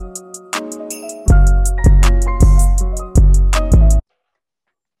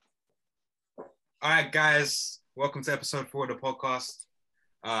right, guys, welcome to episode 4 of the podcast.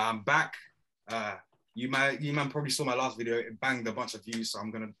 I'm back. You man probably saw my last video. It banged a bunch of views, so I'm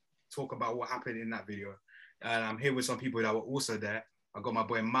gonna talk about what happened in that video. And I'm here with some people that were also there. I got my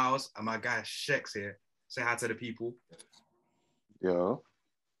boy Miles and my guy Shex here. Say hi to the people. Yo.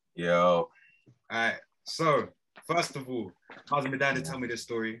 All right. So first of all, Miles and my dad to tell me this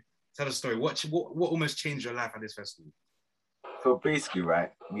story. Tell the story. What almost changed your life at this festival? So basically, right,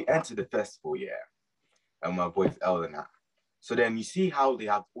 we entered the festival, and my boy's L and that. So then you see how they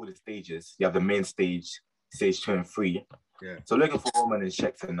have all the stages. You have the main stage, stage 2 and 3. Yeah. So looking for Roman and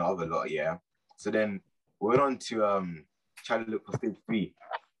Shex and the other lot, So then we went on to try to look for stage 3.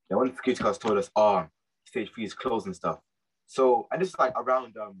 Then one of the security guards told us, stage 3 is closed and stuff. So, and this is like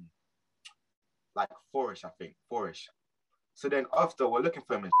around like 4-ish, I think, 4-ish. So then after we're looking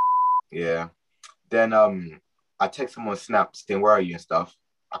for him and then I text him on Snap saying, where are you and stuff.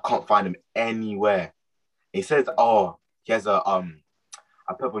 I can't find him anywhere. He says, he has a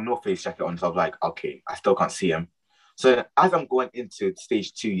purple North Face jacket on. So I'm like, okay, I still can't see him. So as I'm going into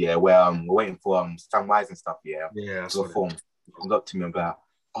stage 2, where we're waiting for Sam Wise and stuff, to perform, he comes up to me about,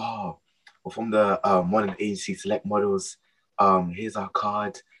 we're from the one of the agency select models. Here's our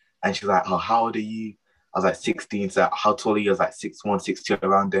card. And she's like, how old are you? I was like 16. So how tall are you? I was like 6'1", 6'2",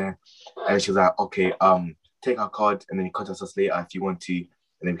 around there. And she was like, okay, take our card and then you contact us later if you want to, and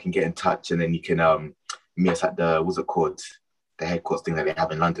then we can get in touch and then you can meet us at the the headquarters thing that they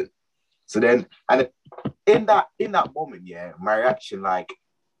have in London. So then, and in that moment, my reaction, like,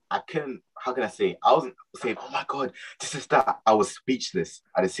 I couldn't, how can I say? I wasn't saying, oh my God, this is that. I was speechless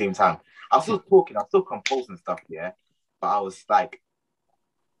at the same time. I was still talking, I was still composed and stuff, but I was like,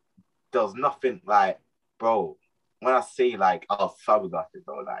 there was nothing like, bro, when I say like, I was flabbergasted,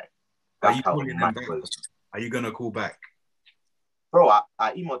 bro, like, that's how mad it was. Are you going to call back? Bro,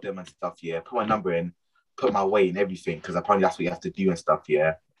 I emailed them and stuff, put my number in, put my weight and everything, because apparently that's what you have to do and stuff,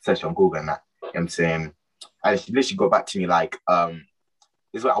 search on Google and that, you know what I'm saying? And she literally got back to me like,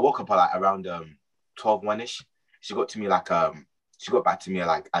 this way I woke up at like around 12, 1-ish. She got back to me at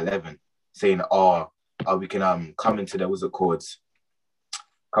like 11, saying, we can come into the,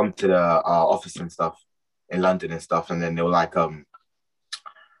 come to the office and stuff in London and stuff. And then they were like,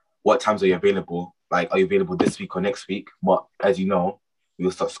 what times are you available? Like, are you available this week or next week? But as you know, we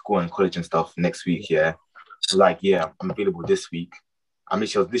will start school and college and stuff next week, So like, I'm available this week. I mean,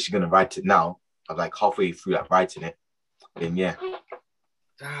 she was literally going to write it now. I was like halfway through like writing it. And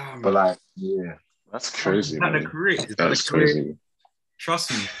Damn. But like, That's crazy, man. Is that the career? That's crazy.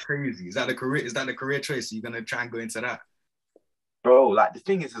 Trust me, crazy. Is that the career choice? Are you going to try and go into that? Bro, like the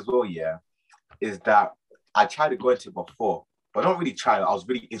thing is as well, is that I tried to go into it before, but not really trying. I was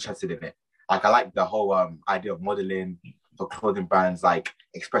really interested in it. Like, I like the whole idea of modeling for clothing brands, like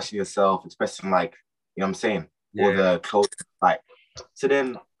expressing yourself, expressing like, you know what I'm saying? All the clothes, like. So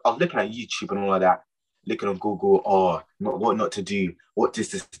then I was looking at YouTube and all of that, looking on Google, what not to do, what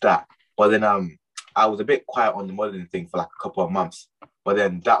this, that. But then I was a bit quiet on the modeling thing for like a couple of months. But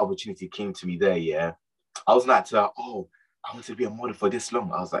then that opportunity came to me there, I was like, I want to be a model for this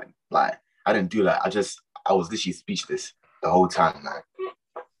long. I was like, I didn't do that. I was literally speechless the whole time, man.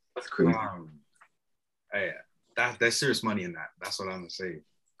 It's crazy. Hey, there's serious money in that. That's what I'm gonna say.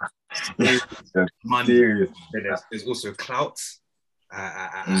 Money. Serious. There's also clout,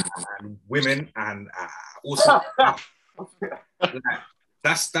 and women, and also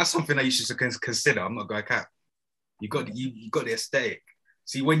that's something that you should consider. I'm not gonna cap. You got the aesthetic.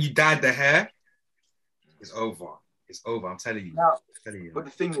 See, when you dyed the hair, it's over. It's over. I'm telling you. But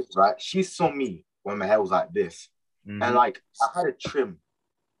the thing is, right? She saw me when my hair was like this, and like I had a trim.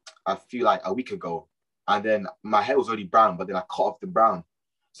 I feel like a week ago, and then my hair was already brown, but then I cut off the brown.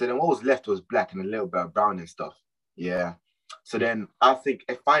 So then what was left was black and a little bit of brown and stuff. Yeah. So then I think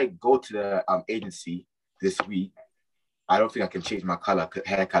if I go to the agency this week, I don't think I can change my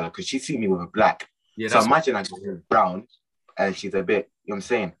hair color, because she see me with a black. Yeah, so imagine I go with brown, and she's a bit, you know what I'm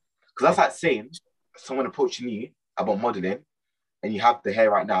saying? Because that's like saying someone approaching you about modeling, and you have the hair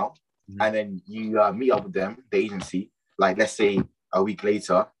right now, and then you meet up with them, the agency, like let's say a week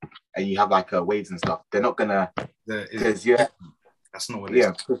later, and you have like waves and stuff. They're not gonna, because that's not what it is.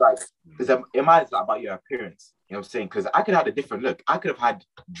 Yeah, because it might be about your appearance. You know what I'm saying? Because I could have had a different look. I could have had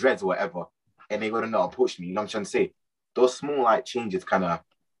dreads or whatever, and they wouldn't know approach me. You know what I'm trying to say? Those small like changes kind of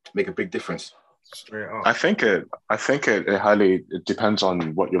make a big difference. Straight up. I think it highly depends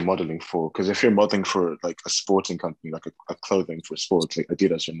on what you're modeling for. Because if you're modeling for like a sporting company, like a clothing for sports, like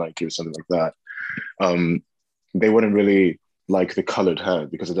Adidas or Nike or something like that, they wouldn't really like the colored hair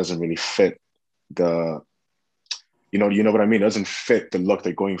because it doesn't really fit the you know what I mean? It doesn't fit the look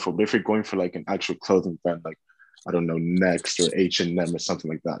they're going for. But if you're going for like an actual clothing brand, like I don't know, Next or H&M or something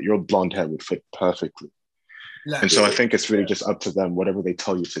like that, your blonde hair would fit perfectly. Like, And so I think it's really just up to them. Whatever they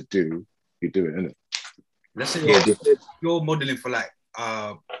tell you to do, you do it, innit? let's say Yeah, you're modeling for like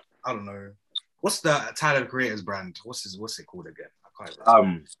I don't know, what's the Tyler the Creator's brand? What's it called again? I can't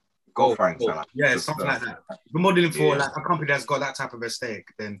remember. Go Frank. Yeah, something like that. If you're modeling for Yeah. like a company that's got that type of aesthetic,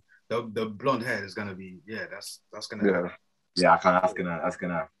 then the blonde hair is gonna be that's gonna Yeah, that's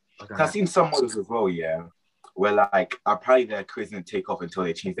gonna. I've seen some models as well, yeah, where like apparently their careers didn't take off until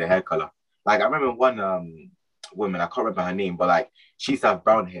they changed their hair color. Like I remember one woman, I can't remember her name, but like she used to have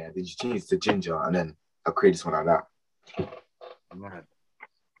brown hair, then she changed to ginger, and then her career just went like that. mad.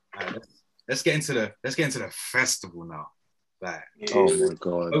 Right, let's get into the festival now. Like, oh my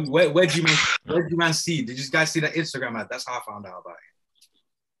god, where do you man see? Did you guys see that Instagram ad? That's how I found out about it.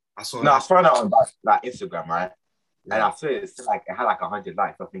 I found out on like Instagram, right? Yeah. And I saw it had like 100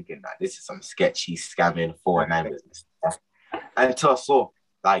 likes. I'm thinking that this is some sketchy scamming 419 business. Until I saw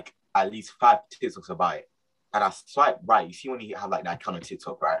like at least 5 TikToks about it. And I swipe right. You see when you have like that account on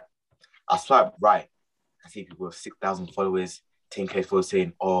TikTok, right? I swipe right. I see people with 6,000 followers, 10K followers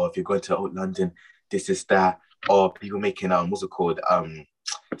saying, "Oh, if you're going to Old London, this is that." Or people making what's it called?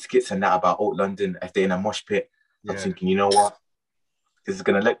 Skits and that about Old London if they're in a mosh pit. Yeah. I'm thinking, you know what? This is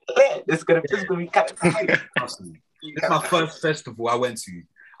gonna look lit. This is gonna be kind of nice. This is my first festival I went to.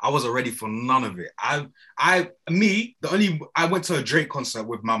 I wasn't ready for none of it. I went to a Drake concert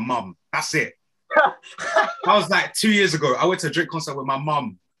with my mum. That's it. I was like 2 years ago. I went to a Drake concert with my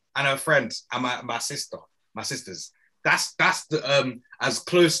mum and her friends and my sisters. That's the as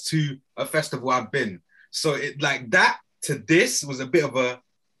close to a festival I've been. So it like that to this was a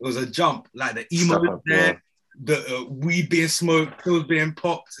jump. Like the emo was there, the weed being smoked, pills being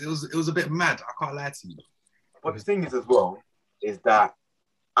popped. It was a bit mad. I can't lie to you. But the thing is as well is that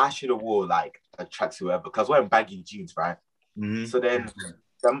I should have wore like a tracksuit whatever because wearing baggy jeans, right? Mm-hmm. So then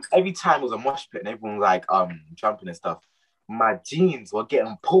every time it was a mosh pit and everyone was like jumping and stuff, my jeans were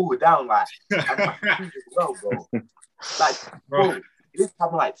getting pulled down like and my shoes as well, bro. Like bro, this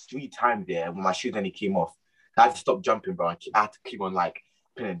happened like 3 times there when my shoes then came off. I had to stop jumping, bro. I had to keep on like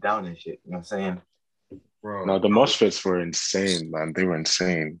pinning down and shit. You know what I'm saying? Bro, no, the mosh pits were insane, man. They were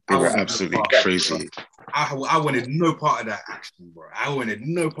insane. They were absolutely crazy. I wanted no part of that action, bro. I wanted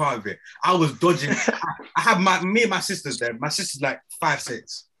no part of it. I was dodging. I had me and my sisters there. My sister's like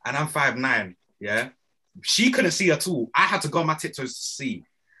 5'6", and I'm 5'9". Yeah, she couldn't see at all. I had to go on my tiptoes to see.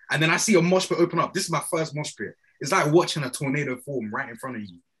 And then I see a mosh pit open up. This is my first mosh pit. It's like watching a tornado form right in front of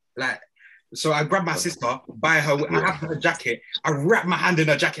you. Like, so I grab my sister, buy her. I have her jacket. I wrap my hand in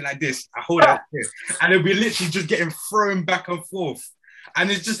her jacket like this. I hold her here, and it'll be literally just getting thrown back and forth.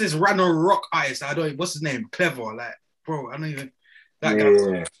 And it's just this random rock artist. What's his name? Clever. Like, bro, I don't even. That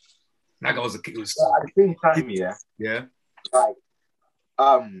guy was a kid. At the same time, yeah. Like,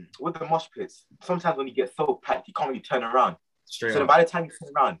 with the mosh pits, sometimes when you get so packed, you can't really turn around. So by the time you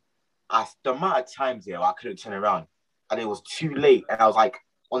turn around, the amount of times I couldn't turn around, and it was too late, and I was like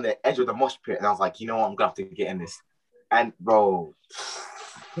on the edge of the mosh pit, and I was like, you know what, I'm gonna have to get in this, and bro.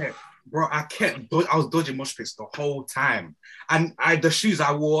 Yeah. Bro, I was dodging mosh pits the whole time. And the shoes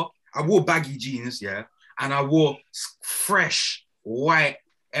I wore baggy jeans, yeah, and I wore fresh white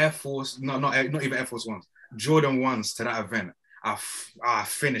Air Force, not even Air Force Ones, Jordan 1s to that event. I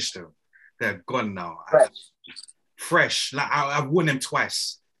finished them. They're gone now. Fresh. Like I've worn them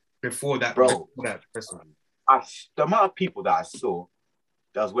twice before that. Bro, before that festival. The amount of people that I saw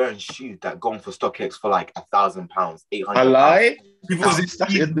that was wearing shoes that gone for StockX for like £1,000, £800. I lie.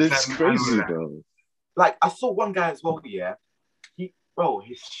 It's crazy though. Like I saw one guy as well. Yeah,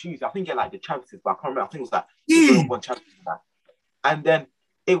 his shoes. I think he had like the Travis's, but I can't remember. I think it was like one Travis. And then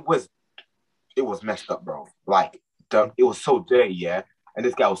it was messed up, bro. Like it was so dirty, yeah. And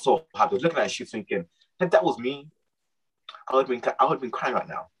this guy was so hard. I was looking at his shoes, thinking, if that was me, I would have been crying right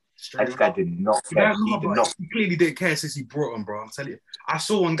now. And this guy did not care. He clearly didn't care since he brought them, bro. I'm telling you. I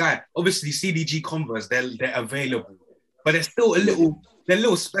saw one guy, obviously CDG Converse, they're available, but they're still a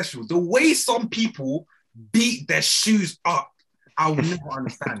little special. The way some people beat their shoes up, I will never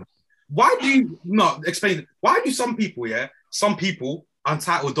understand. Why do you not explain? Why do some people,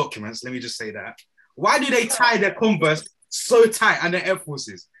 untitled documents, let me just say that, why do they tie their Converse so tight and their Air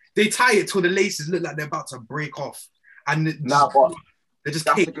Forces? They tie it till the laces look like they're about to break off. And they just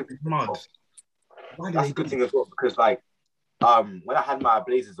take mud. That's a good thing as well, because like when I had my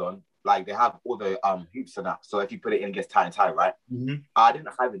blazers on, like they have all the hoops and that. So if you put it in, it gets tight and tight, right? Mm-hmm. I didn't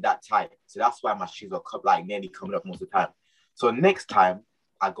have it that tight, so that's why my shoes are like nearly coming up most of the time. So next time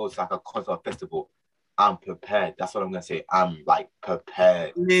I go to like a concert or festival, I'm prepared. That's what I'm gonna say. I'm like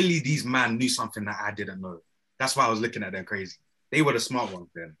prepared. Clearly, these man knew something that I didn't know. That's why I was looking at them crazy. They were the smart ones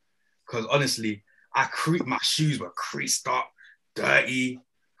then. Because honestly, my shoes were creased up, dirty.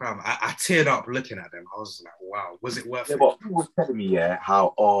 Fam, I teared up looking at them. I was like, wow, was it worth Yeah, it? but people were telling me,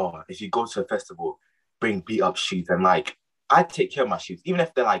 how if you go to a festival, bring beat up shoes, and like I take care of my shoes, even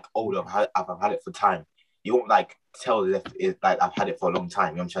if they're like old, I've had it for time. You won't like tell if it's like I've had it for a long time.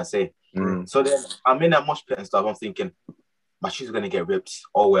 You know what I'm trying to say? Mm. So then I'm in that mosh pit and stuff. I'm thinking my shoes are gonna get ripped.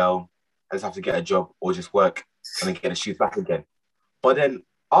 Oh well, I just have to get a job or just work and then get the shoes back again. But then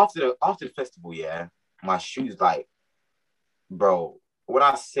after the festival, my shoes like, bro. When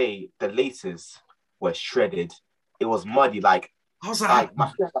I say the laces were shredded, it was muddy. Like How's that? like my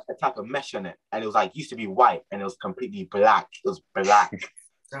shoe had like a type of mesh on it, and it was like used to be white, and it was completely black. It was black.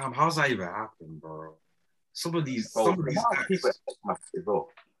 Damn, how's that even happen, bro? Some of these People acts, as well.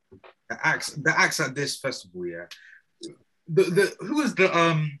 the acts at this festival, who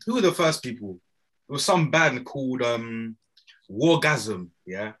were the first people? It was some band called Wargasm,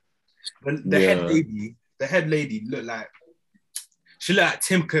 yeah. The head lady looked like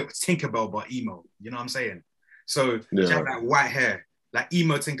Tinkerbell but emo. You know what I'm saying? So she had like white hair, like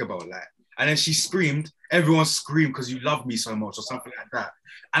emo Tinkerbell, like. And then she screamed. Everyone screamed because you love me so much, or something like that.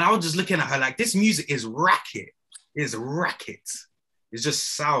 And I was just looking at her like, this music is racket. It's racket. It's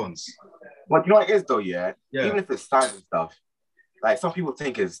just sounds. But you know what it is though, Yeah. Even if it's sound and stuff, like some people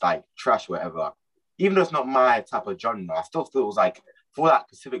think it's like trash, or whatever. Even though it's not my type of genre, I still feel it was like for that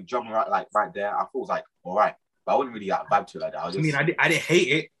specific genre, right there, I thought it was like all right. But I wouldn't really like vibe to it like that. I didn't hate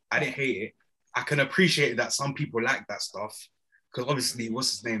it. I didn't hate it. I can appreciate that some people like that stuff. Because obviously,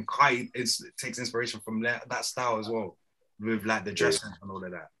 what's his name? Kai takes inspiration from that style as well, with like the dress and all of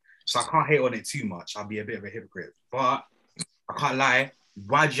that. So I can't hate on it too much. I'll be a bit of a hypocrite. But I can't lie.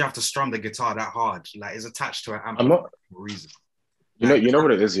 Why do you have to strum the guitar that hard? Like it's attached to an amp for a reason. You know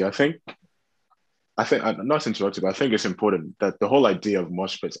what it is. Yeah, I think I'm not interrupting, but I think it's important that the whole idea of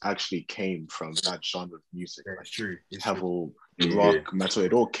mosh pits actually came from that genre of music. Yeah, it's true. Heavy rock, metal,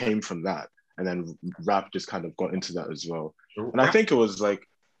 it all came from that. And then rap just kind of got into that as well. And I think it was like,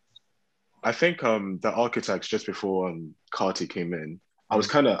 the Architects just before Carti came in, I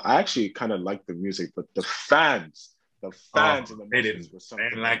actually kind of liked the music, but the fans in the mosh was something. They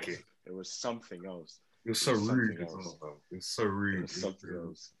didn't like else. It was something else. It was so rude. It was so rude. It was something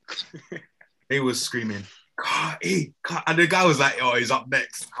else. They was screaming, Carti, and the guy was like, "Oh, he's up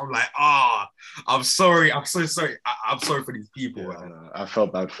next." I'm like, I'm sorry. I'm so sorry. I'm sorry for these people. Yeah, I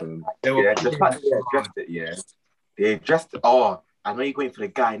felt bad for them. The fact that they addressed it, they addressed it. Oh, I know you're going for the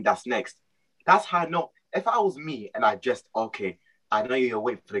guy and that's next. That's how I know. If I was me and I just, okay, I know you're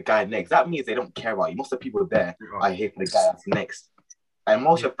waiting for the guy next, that means they don't care about you. Most of the people there are here for the guy that's next. And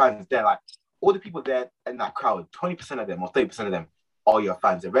most of your fans there, like all the people there in that crowd, 20% of them or 30% of them are your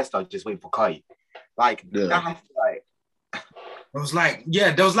fans. The rest are just waiting for Kai. Like, that has to like...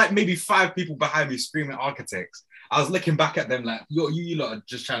 There was like maybe 5 people behind me screaming Architects. I was looking back at them like, you lot are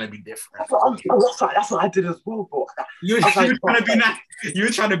just trying to be different. That's what I did as well, bro. You were trying to be nice. You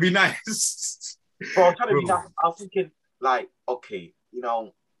were trying to be nice. Bro, I'm trying to be nice. I was thinking, like, okay,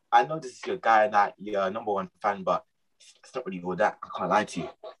 I know this is your guy and that you're a number one fan, but it's not really all that. I can't lie to you.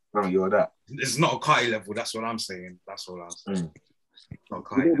 It's not really all that. It's not a Carti level. That's what I'm saying. That's all I'm saying. Not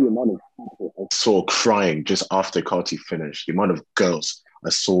the amount of people I saw crying just after Carti finished, the amount of girls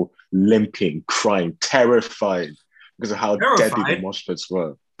I saw limping, crying, terrified because of how deadly the mosh pits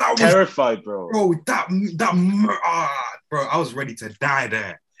were. Terrified, bro. Bro, bro, I was ready to die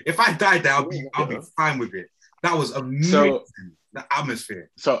there. If I died there, I'll be fine with it. That was amazing. The atmosphere.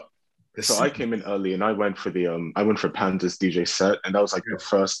 So I came in early and I went for Panda's DJ set, and that was like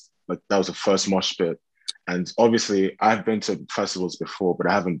that was the first mosh pit. And obviously, I've been to festivals before, but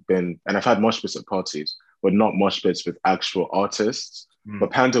I haven't been, and I've had mosh pits at parties, but not mosh pits with actual artists. But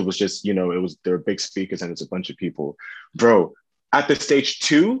Panda was just, there were big speakers and it's a bunch of people. Bro, at the stage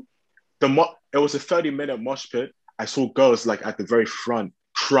 2, it was a 30-minute mosh pit. I saw girls like at the very front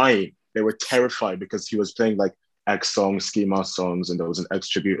crying. They were terrified because he was playing like X songs, Ski Mask songs, and there was an X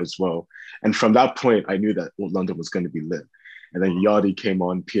tribute as well. And from that point, I knew that London was going to be lit. And then Yardie came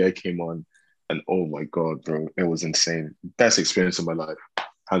on, Pierre came on, and oh my God, bro, it was insane. Best experience of my life.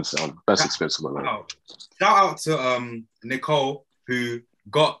 Hands down, best experience of my life. Shout out to Nicole, who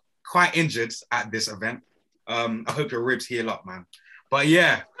got quite injured at this event. I hope your ribs heal up, man. But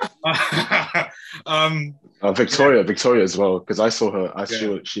yeah. Victoria as well, because I saw her.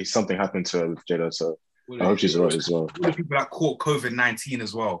 Something happened to her with Jada, so I hope she's all right as well. All the people that caught COVID-19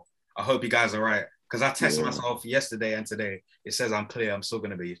 as well. I hope you guys are right. Because I tested myself yesterday and today. It says I'm clear. I'm still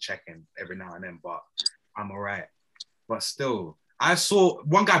going to be checking every now and then. But I'm all right. But still, I saw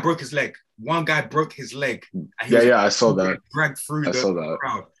one guy broke his leg. And he was I saw that. Dragged through the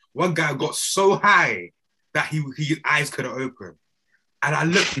crowd. One guy got so high that his eyes couldn't open. And I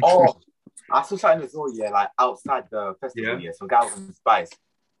looked. I saw something as well, like outside the festival, some guy was on Spice.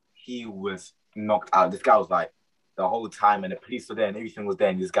 He was knocked out. This guy was like, the whole time, and the police were there and everything was there,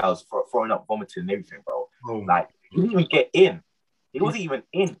 and this guy was throwing up, vomiting and everything, bro. Like, he didn't even get in. He wasn't even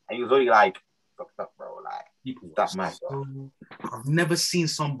in, and he was already like, fucked up, bro. Like, that mad, bro. I've never seen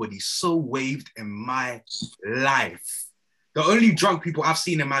somebody so waved in my life. The only drunk people I've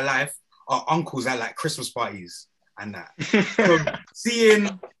seen in my life are uncles at like Christmas parties and that. So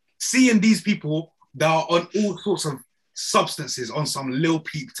seeing these people that are on all sorts of substances on some Lil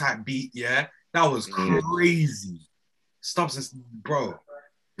Peep type beat, that was crazy. Substance, bro.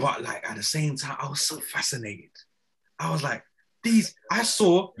 But like at the same time, I was so fascinated. I was like, I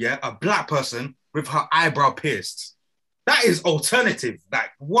saw, a black person with her eyebrow pierced. That is alternative.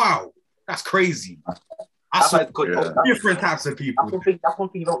 Like, wow, that's crazy. I saw different types of people. That's one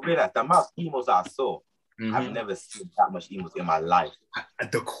thing you don't realize. The amount of emos that I saw, I've never seen that much emos in my life.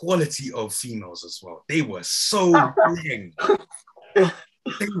 The quality of females as well. They were so bling. They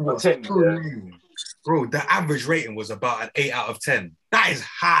were so bling. Bro, the average rating was about an 8 out of 10. That is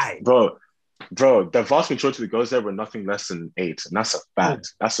high. Bro, the vast majority of the girls there were nothing less than 8. And that's a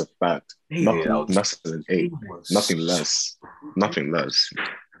fact. That's a fact. Nothing less than 8. Nothing less. Nothing less.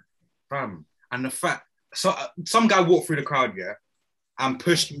 Fam. And the fact, so some guy walked through the crowd, and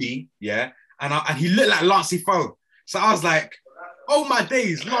pushed me, and he looked like Lancey Foe. So I was like, oh my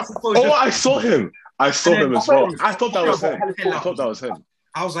days, Lancey Foe. Oh, I saw him. I saw him as well. I thought that was him.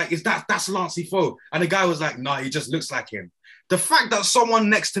 I was like, that's Lancey Foe? And the guy was like, nah, he just looks like him. The fact that someone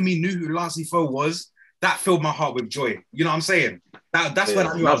next to me knew who Lancey Foe was, that filled my heart with joy. You know what I'm saying? That's when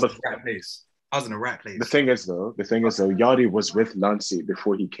I knew I was in the right place. I was in the right place. The thing is though, Yachty was with Lancey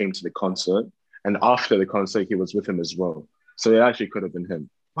before he came to the concert. And after the concert, he was with him as well. So it actually could have been him.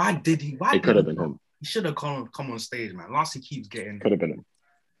 Why did he? It could have been him. He should have come on stage, man. Lancey keeps getting... Could have been him.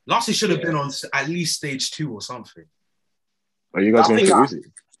 Lancey should have been on at least stage 2 or something. Are you guys going to Uzi?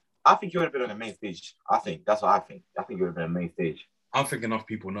 I think he would have been on the main stage. That's what I think. I think he would have been on the main stage. I don't think enough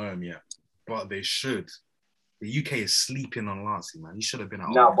people know him yet, but they should. The UK is sleeping on Lancey, man. He should have been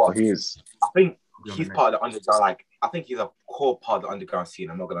out. No, but he is. I think he's part of the underground. Like, I think he's a core part of the underground scene.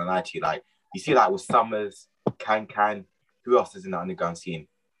 I'm not gonna lie to you. Like, you see, like with Summers, Can. Who else is in the underground scene?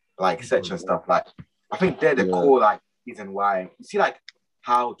 Like, Setch and stuff. Like, I think they're the core like reason why. You see, like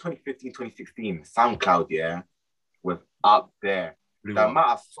how 2015, 2016 SoundCloud, was up there. The amount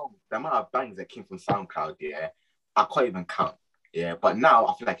of songs, the amount of bangs that came from SoundCloud, I can't even count. But now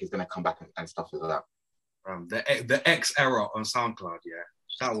I feel like he's gonna come back and stuff like that. The X era on SoundCloud,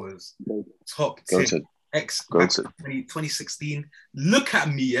 that was top 10. X 2016. Look at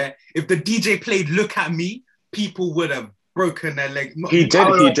me, If the DJ played "Look at Me," people would have broken their leg. He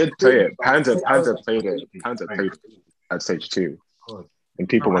did play it. Panda played it. Panda played it at stage 2, and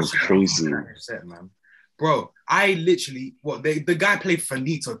people went crazy. Upset, man. Bro, I literally the guy played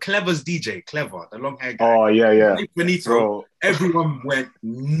Finito, Clever's DJ, Clever, the long hair guy. Oh yeah. Finito, bro. Everyone went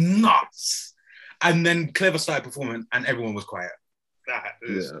nuts, and then Clever started performing, and everyone was quiet.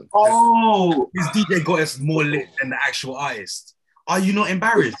 His DJ got us more lit than the actual artist. Are you not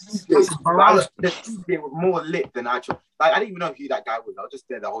embarrassed? The DJ was more lit than actual. Like, I didn't even know who that guy was. I was just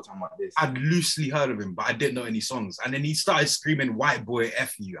there the whole time like this. I'd loosely heard of him, but I didn't know any songs. And then he started screaming "White Boy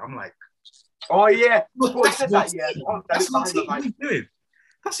F you." I'm like, oh yeah, that's what he doing.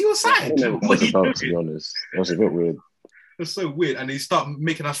 That's your side. To be honest, it was a bit weird. It's so weird, and he started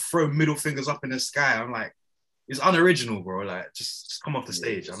making us throw middle fingers up in the sky. I'm like, it's unoriginal, bro. Like, just come off the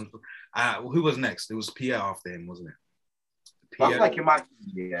stage. Who was next? It was Pierre after him, wasn't it? Pierre. I feel like in my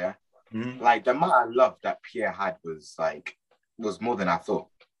like the amount of love that Pierre had was more than I thought.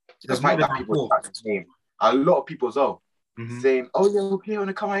 Despite that, people started to name a lot of people as well. Saying, "Oh yeah, Pierre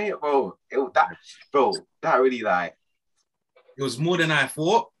wanna come out here, bro." That really like. It was more than I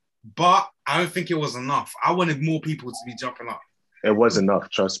thought, but I don't think it was enough. I wanted more people to be jumping up. It was enough,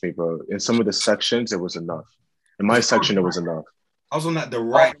 trust me, bro. In some of the sections, it was enough. In my section, it was enough. I was on the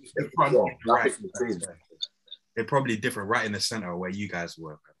right, the front, right. They're probably different, right in the center where you guys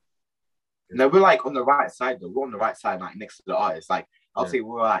were. No, we're like on the right side, though. We're on the right side, like next to the artist. Like, I'll say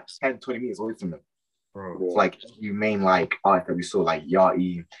we're like 10, 20 meters away from them. Bro. It's like you main like artists that we saw, like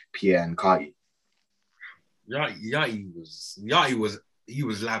Yachty, Pierre, and Carti. Yachty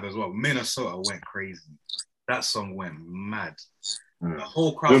was live as well. Minnesota went crazy. That song went mad. The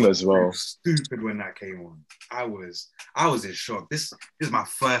whole crowd was stupid when that came on. I was in shock. This is my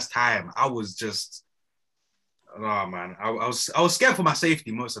first time. I was just Oh man, I was scared for my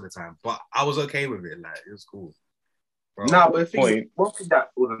safety most of the time, but I was okay with it. Like it was cool, bro. Nah, but the thing is, one thing that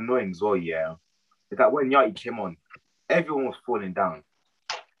was annoying as well, yeah, is that when Yachty came on, everyone was falling down.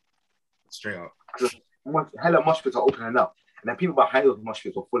 Straight up. Hella mosh pits are opening up, and then people behind those mosh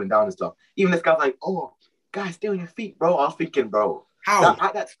pits were falling down and stuff. Even this guy's like, "Oh, guys, stay on your feet, bro." I was thinking, bro, how?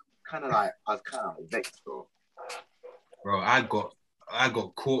 That's kind of like I was kind of vexed, bro. Bro, I got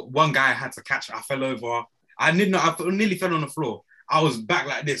caught. One guy had to catch me. I fell over. I nearly fell on the floor. I was back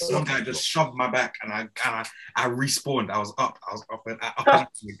like this. One guy just shoved my back, and I respawned. I was up and again.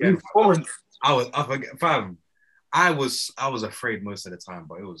 I was up again, fam. I was afraid most of the time,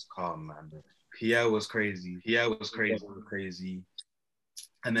 but it was calm, man. Pierre was crazy.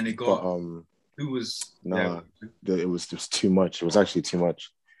 And then it got who was it was just too much. It was actually too much,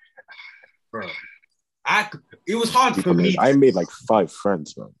 bro. It was hard for me. I made like 5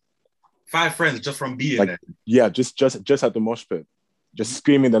 friends, man. 5 friends just from being like, there. Yeah, just at the mosh pit, just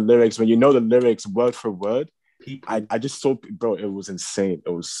screaming the lyrics. When you know the lyrics word for word, I just saw, bro. It was insane. It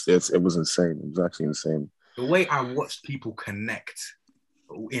was insane. It was actually insane. The way I watched people connect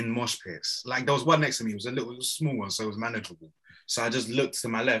in mosh pits, like there was one next to me. It was a small one, so it was manageable. So I just looked to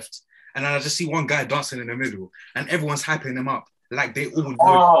my left, and then I just see one guy dancing in the middle, and everyone's hyping him up like they all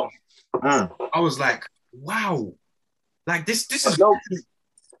know. I was like, wow, like this is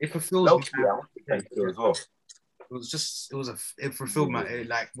it fulfills me. It fulfilled my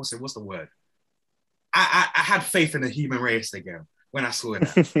like what's the word? I had faith in the human race again when I saw it.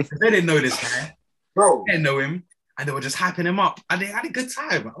 They didn't know this guy, bro. They didn't know him, and they were just hyping him up, and they had a good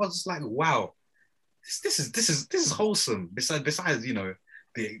time. I was just like, wow, this is wholesome. Besides, you know,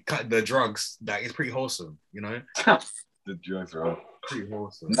 the drugs, that is pretty wholesome, you know. The drugs are pretty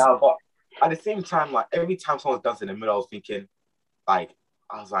wholesome. Nah, but at the same time, like every time someone's dancing in the middle, I was thinking, like,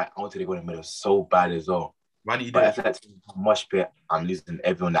 I wanted to go in the middle so bad as well. Why do you do it? But at that mosh pit, I'm losing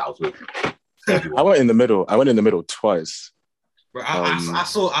everyone that I was with. I went in the middle twice. Bro, I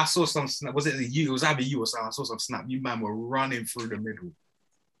saw some snap. Was it you? It was either you or something. I saw some snap. You man were running through the middle.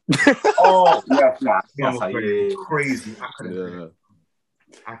 Oh yeah, crazy.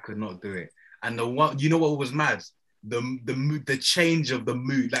 I could not do it. And the one, you know what was mad? The mood, the change of the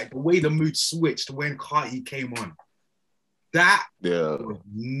mood, like the way the mood switched when Carti came on. That was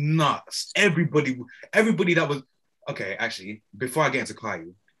nuts. Everybody that was okay. Actually, before I get into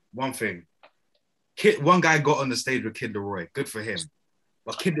Carti, one thing. One guy got on the stage with Kid Laroi. Good for him.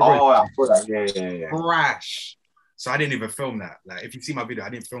 But Kid Laroi, I saw that. Yeah. Crash. So I didn't even film that. Like, if you see my video, I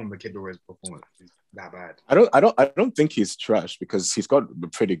didn't film the Kid Laroi's performance. It's that bad. I don't think he's trash because he's got a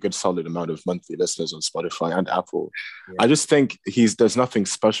pretty good, solid amount of monthly listeners on Spotify and Apple. Yeah. I just think there's nothing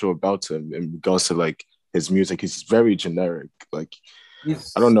special about him in regards to like his music. He's very generic. Like,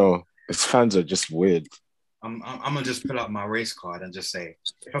 I don't know. His fans are just weird. I'm gonna just pull out my race card and just say,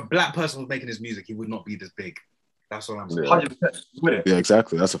 if a black person was making his music, he would not be this big. That's all I'm saying. 100%. Yeah,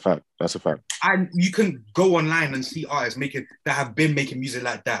 exactly. That's a fact. And you can go online and see artists that have been making music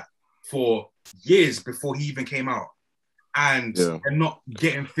like that for years before he even came out, and they're not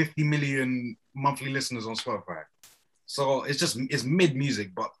getting 50 million monthly listeners on Spotify. So it's mid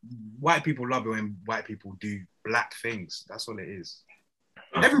music, but white people love it when white people do black things. That's all it is.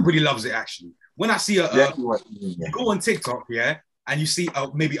 Everybody loves it actually. When I see you go on TikTok, and you see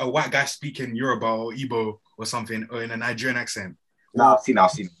maybe a white guy speaking Yoruba or Igbo or something, or in a Nigerian accent. No, I've seen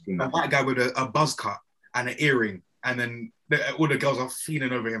that. A white guy with a buzz cut and an earring, and then all the girls are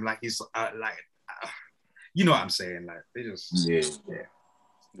feeling over him like he's you know what I'm saying? Like they just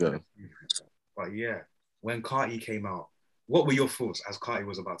yeah. But yeah, when Carti came out, what were your thoughts as Carti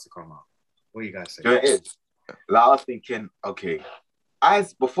was about to come out? What do you guys say? It is. Like, I was thinking, okay.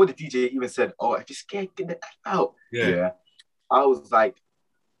 As before the DJ even said, "Oh, if you're scared, get the F out." Yeah. I was like,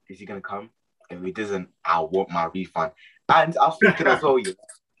 "Is he gonna come? If he doesn't, I want my refund." And I was thinking as well,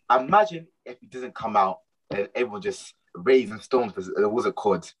 imagine if he doesn't come out, and everyone just raising stones. What was it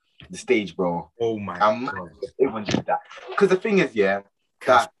called? The stage, bro. Oh my God! Everyone did that. Because the thing is,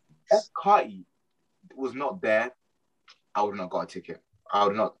 that if Carti was not there, I would not got a ticket. I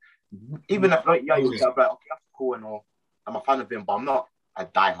would not. Even if like, I'd be like, okay, that's cool and all. I'm a fan of him, but I'm not a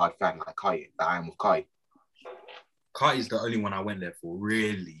diehard fan like Carti that I am with Carti. Carti's the only one I went there for,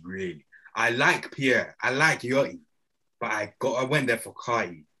 really, really. I like Pierre, I like Yachty, but I went there for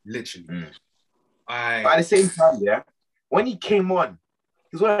Carti, literally. But at the same time, when he came on,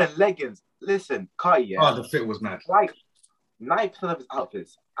 he was wearing leggings. Listen, Carti, oh, the fit was mad. Like 9% of his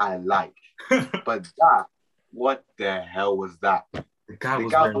outfits I like, but what the hell was that? The guy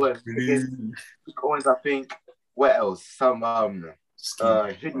was wearing Owens, I think. What else? Some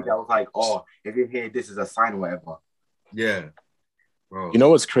hoodie that was like, oh, if you hear this is a sign or whatever. Yeah, bro. You know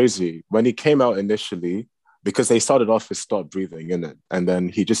what's crazy? When he came out initially, because they started off with Stop Breathing, innit? And then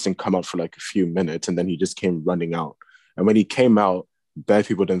he just didn't come out for like a few minutes, and then he just came running out. And when he came out, bare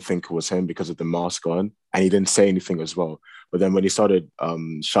people didn't think it was him because of the mask on, and he didn't say anything as well. But then when he started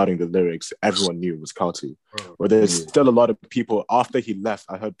shouting the lyrics, everyone knew it was Carti. But there's still a lot of people, after he left,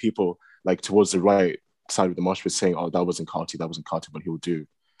 I heard people like towards the right side of the mosh pit saying, oh, that wasn't Carti, but he will do.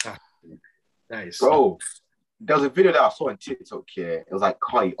 That is bro. There was a video that I saw on TikTok here. It was like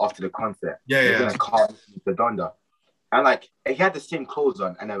Carti after the concert. Yeah. Carti, the Donda. And like he had the same clothes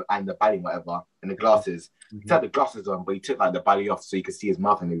on and the belly, whatever, and the glasses. He had the glasses on, but he took like the belly off so you could see his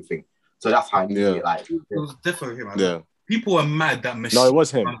mouth and everything. So that's how I knew it. Like it was definitely him. Yeah. People were mad that No, it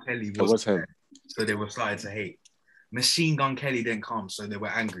was him. Kelly was him. So they were starting to hate. Machine Gun Kelly didn't come, so they were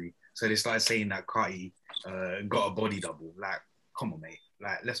angry. So they started saying that Carti got a body double. Like, come on, mate.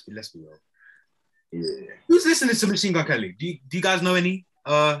 Like, let's be real. Yeah. Who's listening to Machine Gun Kelly? Do you guys know any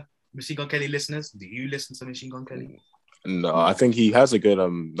Machine Gun Kelly listeners? Do you listen to Machine Gun Kelly? No, I think he has a good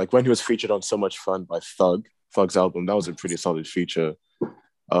like when he was featured on So Much Fun by Thug's album, that was a pretty solid feature.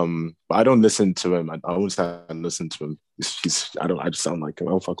 But I don't listen to him. I wouldn't say I listen to him. I just sound like him.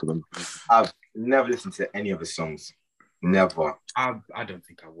 I don't fuck with him. I've never listened to any of his songs. Never. I don't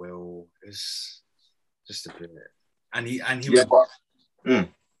think I will. It's just a bit. And he yeah, was. No,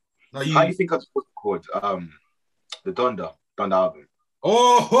 how do you think of what's it called? The Donda album.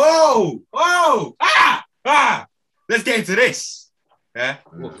 Let's get into this. Yeah.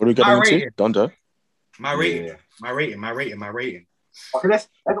 What are we getting into? Donda? My rating. Okay, let's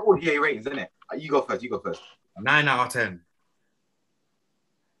all hear your ratings, isn't it? You go first. 9 out of 10.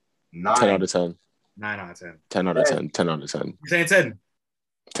 9. 10 out of 10. 9 out of 10. 10 out of 10. 10 out of 10. You saying 10?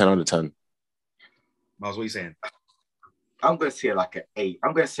 10 out of 10. Miles, what are you saying? I'm gonna say like an 8.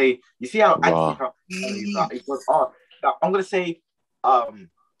 I'm gonna say, you see how it was. I'm gonna say a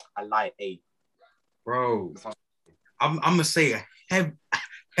light 8. Bro, I'm gonna say a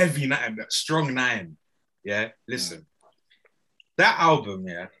heavy 9, a strong 9. Yeah, listen. That album,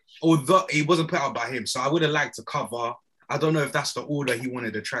 yeah, although it wasn't put out by him, so I would have liked to cover. I don't know if that's the order he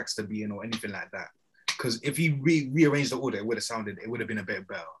wanted the tracks to be in or anything like that. Because if he rearranged the order, it would have been a bit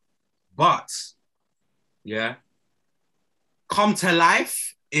better. But, yeah, Come to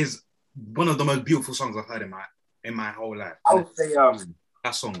Life is one of the most beautiful songs I've heard in my whole life. I would say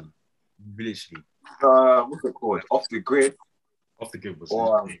that song, literally. What's it called? Off the Grid. Off the Grid was.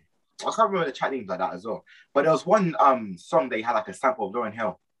 Or I can't remember the track names like that as well. But there was one song they had like a sample of Lauryn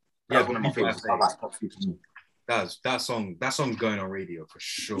Hill. That was one of my favorites. That song's going on radio for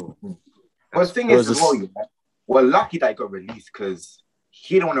sure. But the thing is, as well, we're lucky that it got released because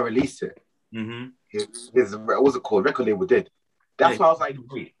he didn't want to release it. Mm-hmm. His what was it called? Record label did. That's why I was like,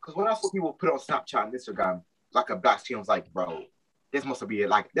 because when I saw people put it on Snapchat and Instagram, like a black screen, I was like, bro, this must be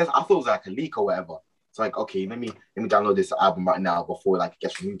like this. I thought it was like a leak or whatever. It's like, okay, let me download this album right now before like it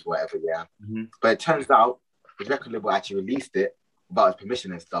gets removed or whatever, yeah. Mm-hmm. But it turns out the record label actually released it without his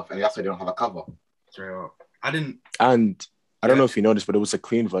permission and stuff, and that's why they don't have a cover. Straight up. I didn't. And I don't know if you noticed, but it was a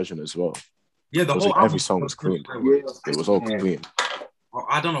clean version as well. Yeah, the whole like every song was clean. It was all clean.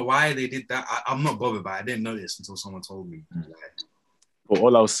 I don't know why they did that. I'm not bothered by it. I didn't notice until someone told me. But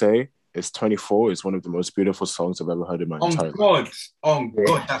all I'll say is 24 is one of the most beautiful songs I've ever heard in my entire life.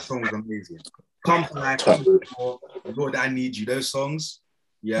 God, that song is amazing. Come to Life, Lord, I Need You. Those songs,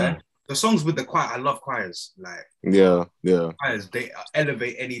 yeah. The songs with the choir, I love choirs. Like, yeah. Choirs, they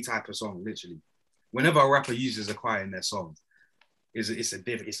elevate any type of song, literally. Whenever a rapper uses a choir in their song,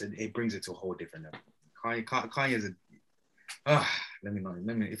 it brings it to a whole different level. Kanye is a.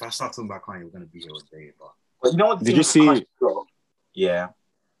 Let me. If I start talking about Kanye, we're gonna be here all day. But you know what? Did you see? Yeah,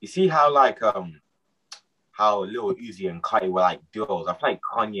 you see how like how Lil Uzi and Kanye were like duos. I feel like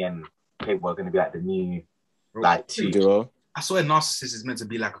Kanye and Playboy are gonna be like the new like two duo. I swear Narcissist is meant to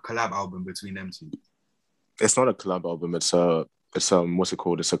be like a collab album between them two. It's not a collab album. It's what's it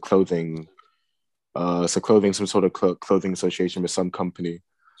called? It's a clothing. It's a clothing, some sort of clothing association with some company.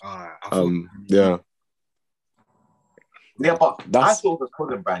 Yeah. Yeah, but I saw the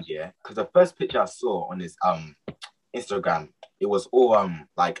clothing brand, yeah, because the first picture I saw on his Instagram, it was all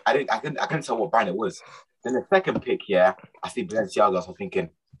like I couldn't tell what brand it was. Then the second pic, yeah, I see Balenciaga, so I'm thinking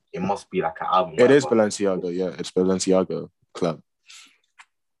it must be like an album. It is Balenciaga, yeah, it's Balenciaga Club.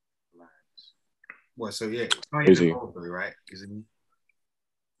 Well, so yeah, Kanye involved, right? Is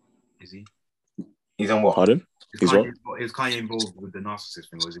he? He's on what? Pardon? Is Kanye involved with the Narcissist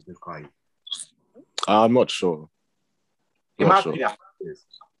thing, or is it just Kanye? I'm not sure. In my opinion,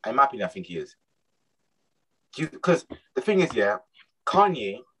 I think he is. Because the thing is, yeah,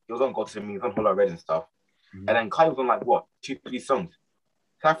 Kanye, he was on God to Me, he was on Holla Red and stuff. Mhm. And then Kanye was on like what, 2-3 songs.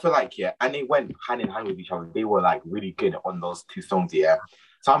 So I feel like, yeah, and they went hand in hand with each other. They were like really good on those 2 songs, yeah.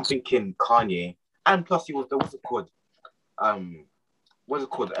 So I'm thinking Kanye, and plus he was the what's it called?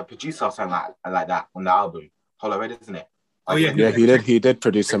 A producer or something like that on the album. Holla Red, isn't it? Oh, yeah. Yeah, he did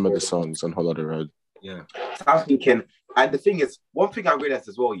produce some of the songs on Holla Red. Yeah. So I'm thinking, and the thing is, one thing I realized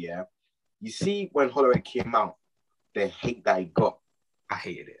as well, yeah, you see when Holla Red came out, the hate that it got. I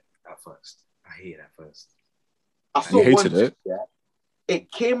hated it at first. I hated it at first. I saw You hated one, it? yeah.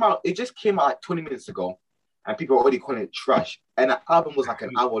 It just came out like 20 minutes ago, and people are already calling it trash. And the album was like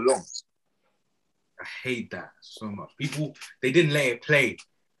an hour long. I hate that so much. People, they didn't let it play.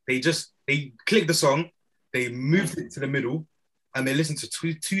 They clicked the song, they moved it to the middle, and they listened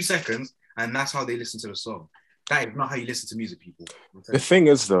to 2 seconds, and that's how they listen to the song. That is not how you listen to music, people. The thing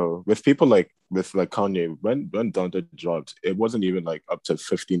is, though, with people like Kanye, when Donda dropped, it wasn't even like up to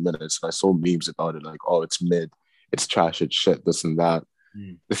 15 minutes. And I saw memes about it, like, oh, it's mid, it's trash, it's shit, this and that.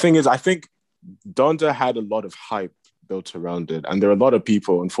 The thing is, I think Donda had a lot of hype built around it, and there are a lot of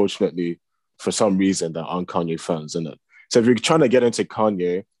people, unfortunately, for some reason, that aren't Kanye fans, in it. So if you're trying to get into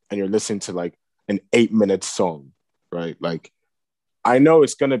Kanye and you're listening to like an 8-minute song, right? Like, I know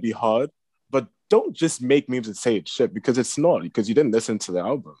it's gonna be hard, but don't just make memes and say it's shit, because it's not, because you didn't listen to the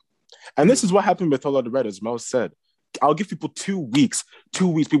album. And this is what happened with Holla Red, as Mel said. I'll give people 2 weeks. 2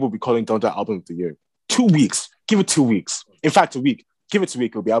 weeks, people will be calling Donda album of the year. 2 weeks. Give it 2 weeks. In fact, a week. Give it 2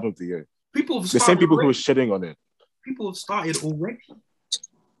 weeks, it'll be album of the year. The same people who were shitting on it. People have started already.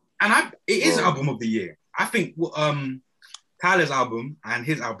 And it is album of the year. I think Tyler's album and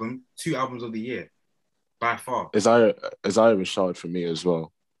his album, 2 albums of the year, by far. Isaiah Rashad for me as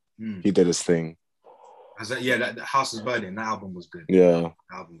well. He did his thing. That House is Burning, that album was good. Yeah.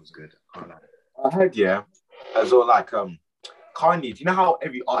 That album was good. I heard, yeah, as well, like Kanye, do you know how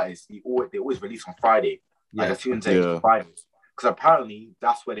every artist, they always release on Friday? Yeah. Like a Tuesday, Friday. Because apparently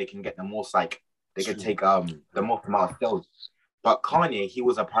that's where they can get the most, like, they can take the most amount of sales. But Kanye, he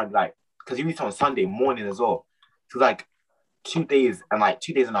was apparently like, because he released on Sunday morning as well. So like 2 days and like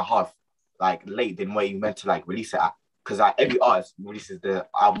 2 days and a half like late than where you meant to like release it at. Because like every artist releases the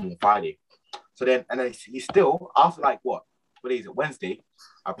album on Friday. So then he still, after like what is it, Wednesday,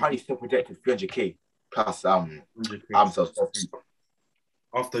 apparently still projected 300k plus album sales.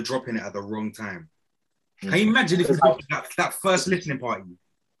 After dropping it at the wrong time. Can you imagine if you dropped that first listening party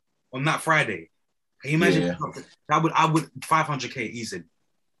on that Friday? Can you imagine? Yeah. I would 500k easy.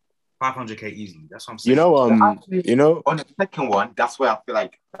 500k easily. That's what I'm saying. You know, on the second one, that's where I feel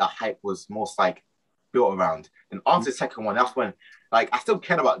like the hype was most like built around. And after the second one, that's when like I still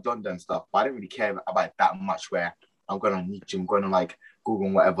cared about Donda and stuff, but I didn't really care about it that much. Where I'm going on YouTube, I'm going on like Google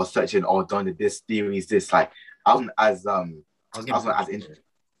and whatever, searching Donda this theories, this like I wasn't as interested.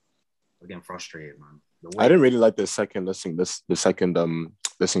 I'm getting frustrated, man. I didn't really like the second listening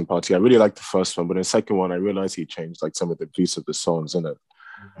party. I really liked the first one, but in the second one, I realized he changed like some of the beats of the songs, innit?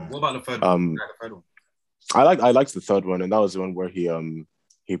 What about the third one? I liked the third one, and that was the one where he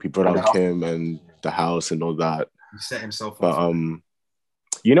brought out Kim and the house and all that. He set himself up. But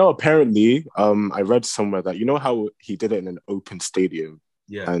you know, apparently, I read somewhere that you know how he did it in an open stadium,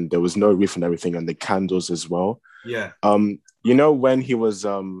 and there was no roof and everything, and the candles as well. Yeah. You know, when he was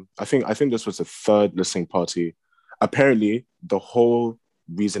I think this was the third listening party. Apparently, the whole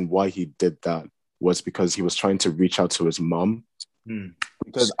reason why he did that was because he was trying to reach out to his mom.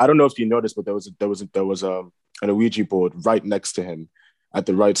 Because I don't know if you noticed, but there was an Ouija board right next to him at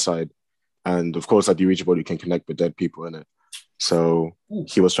the right side, and of course at the Ouija board you can connect with dead people in it. So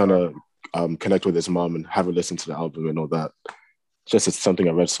he was trying to connect with his mom and have her listen to the album and all that. Just it's something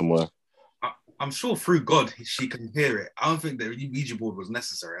I read somewhere. I'm sure through God she can hear it. I don't think the Ouija board was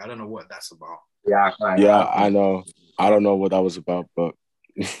necessary. I don't know what that's about. Yeah, I know. I don't know what that was about, but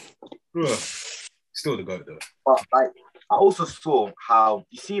still the GOAT though. But like, I also saw how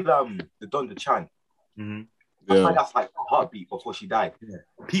you see the Donda chant. Mm-hmm. I find that's like a heartbeat before she died. Yeah.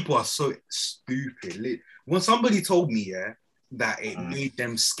 People are so stupid. When somebody told me, that it made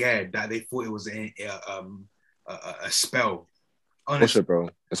them scared, that they thought it was a spell. Honestly, bullshit, bro.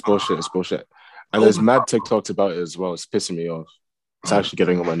 It's bullshit. It's bullshit. And there's mad TikToks about it as well. It's pissing me off. It's actually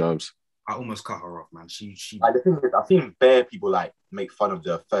getting on my nerves. I almost cut her off, man. She. Like, the thing is, I've seen bare people like make fun of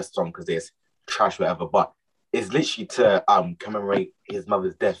the first song because it's trash, whatever. But it's literally to commemorate his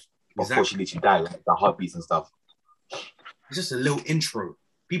mother's death before she literally died, like the heartbeats and stuff. It's just a little intro.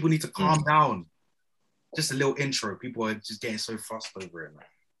 People need to calm down. Just a little intro. People are just getting so fussed over it,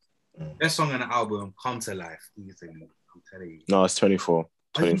 man. Best song on the album, Come to Life. Easily, I'm telling you. No, it's 24.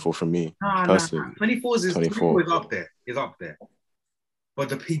 24 for me. Personally. 24 is up there. It's up there.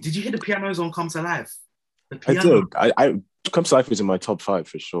 But did you hear the pianos on Come to Life? The I piano. did. I Come to Life is in my top 5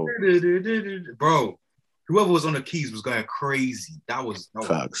 for sure. Bro, whoever was on the keys was going crazy. That was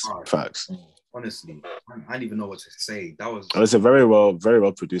Facts. hard. Facts. Honestly, I didn't even know what to say. That was. It was a very well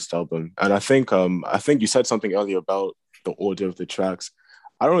produced album, and I think you said something earlier about the order of the tracks.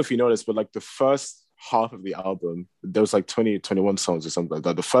 I don't know if you noticed, but like the first half of the album, there was like 20, 21 songs or something like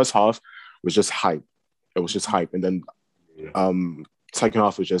that. The first half was just hype. It was just hype, and then second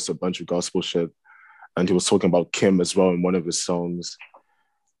half was just a bunch of gospel shit, and he was talking about Kim as well in one of his songs.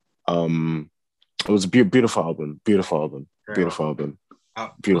 It was a beautiful album.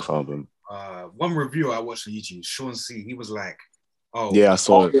 One review I watched on YouTube, Sean C. He was like, "Oh, yeah, I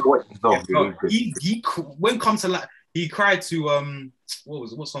saw it. He when Come to Life, he cried to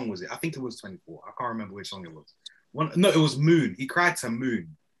what song was it? I think it was 24. I can't remember which song it was. No, it was Moon. He cried to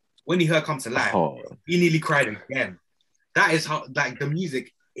Moon when he heard Come to Life. He nearly cried again. That is how like the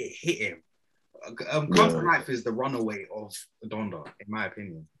music it hit him. Come to Life is the Runaway of Donda, in my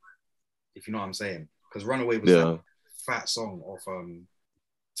opinion. If you know what I'm saying, because Runaway was like a fat song of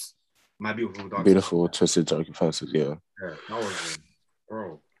My Beautiful Dark Beautiful Twisted Dark Fantasy, yeah. That was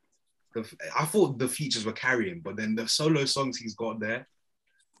bro. I thought the features were carrying, but then the solo songs he's got there.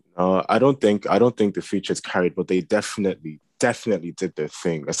 I don't think the features carried, but they definitely did their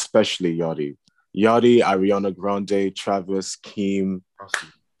thing, especially Yachty, Ariana Grande, Travis, Keem.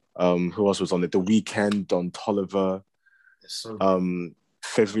 Who else was on it? The Weeknd, Don Toliver,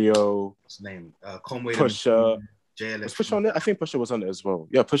 Fivio. What's his name? Conway. Pusha. Was Pusha on it? I think Pusha was on it as well.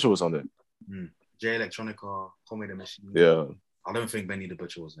 Yeah, Pusha was on it. J Electronica, Conway the Machine. Yeah. I don't think Benny the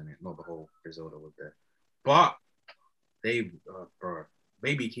Butcher was in it. Not the whole Griselda was there. But they, bro,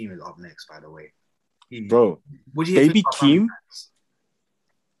 Baby Keem is up next, by the way. Bro, Baby Keem?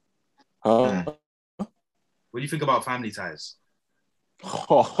 What do you think about Family Ties?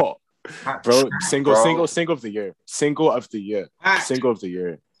 Bro, single of the year. Single of the year.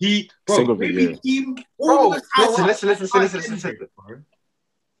 Baby Keem. Bro, listen.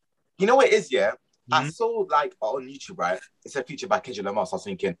 You know what it is, yeah? I saw like on YouTube, right? It's a feature by Kendrick Lamar. So I was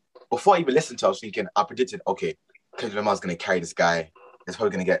thinking, before I even listened to it, I was thinking, I predicted, okay, Kendrick Lamar's going to carry this guy. He's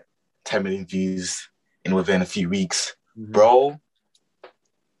probably going to get 10 million views within a few weeks. Bro,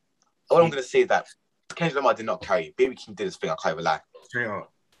 all I'm going to say is that Kendrick Lamar did not carry. Baby Keem did his thing, I can't even lie. Straight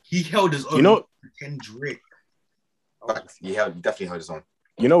up. He held his own. You know, Kendrick. He definitely held his own.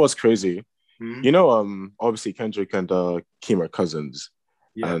 You know what's crazy? You know, obviously Kendrick and Keem are cousins.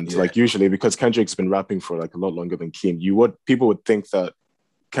 Like usually because Kendrick's been rapping for like a lot longer than Keem, people would think that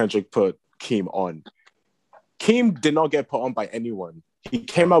Kendrick put Keem on. Keem did not get put on by anyone. He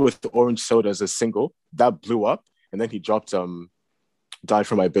came out with the Orange Soda as a single that blew up, and then he dropped Die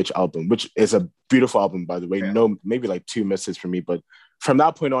For My Bitch album, which is a beautiful album, by the way. No, maybe like 2 misses for me, but from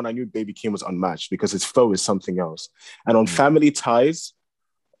that point on, I knew Baby Keem was unmatched because his flow is something else. And on Family Ties,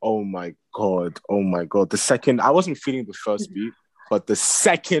 oh my God. The second, I wasn't feeling the first beat, but the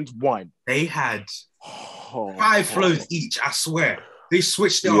second one. They had 5 flows each, I swear. They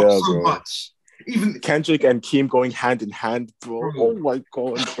switched it up so much. Even Kendrick and Keem going hand in hand, bro. Oh my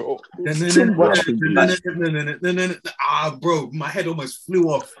God, bro. Too much for you. Bro, my head almost flew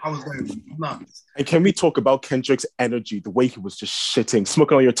off. I was going nuts. And can we talk about Kendrick's energy, the way he was just shitting,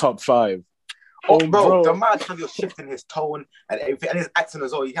 smoking on your top 5? Oh, bro, the man he was shifting his tone and everything, and his accent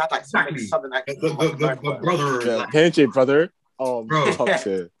as well. He had like southern accent. The brother, KJ brother. Bro, top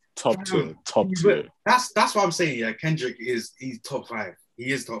tier. That's what I'm saying. Yeah, Kendrick he's top 5.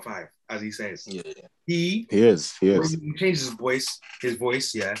 He is top 5, as he says. Yeah. He is. He changed his voice,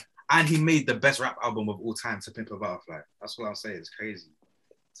 yeah, and he made the best rap album of all time, To Pimp a Butterfly. That's what I'll say. It's crazy.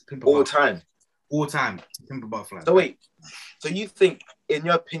 All time, To Pimp a Butterfly. So wait, so you think, in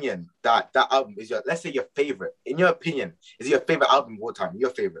your opinion, that album is let's say your favorite? In your opinion, is it your favorite album of all time?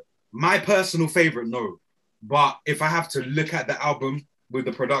 Your favorite? My personal favorite, no. But if I have to look at the album with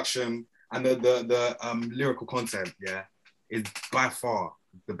the production and the lyrical content, yeah, it's by far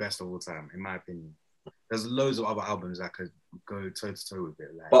the best of all time, in my opinion. There's loads of other albums that could go toe to toe with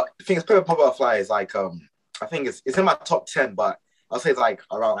it. Like, but the thing is, Pimp a Butterfly is like I think it's in my top 10, but I'll say it's like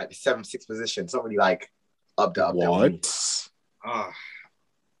around like the 7th, 6th position. It's not really like up there. What? I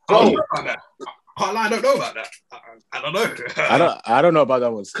don't know about that. I don't know about that. I don't know. I don't know about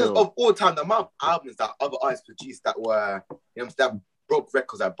that one. Because of all time, the amount of albums that other artists produced that were, that broke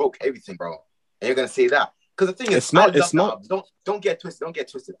records, that broke everything, bro. And you're gonna say that. Because the thing is, it's not. Don't get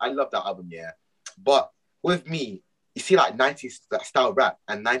twisted. I love that album, yeah. But with me, you see, like 90s style rap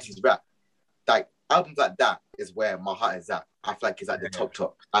and 90s rap, like albums like that is where my heart is at. I feel like it's at the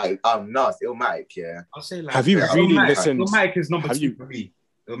top. Like Nas, Illmatic, yeah. I'll say like. Have you really listened? Illmatic is number two for me.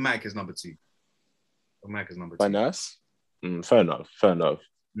 Illmatic is number two. Illmatic is number two. By Nas? Fair enough. Fair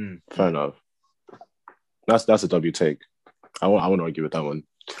enough. That's a W take. I won't argue with that one.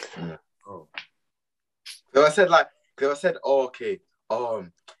 Oh. So I said, oh, okay,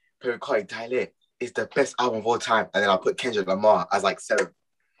 Playboi Carti Dilate is the best album of all time, and then I put Kendrick Lamar as like 7.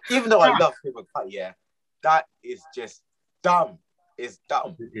 Even though I love Playboi Carti, yeah, that is just dumb. It's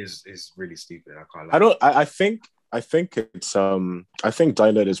dumb. It's really stupid. I can't lie. I think it's I think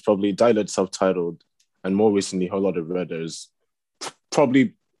Dilate is probably Dilate self-titled, and more recently Whole Lot of Red is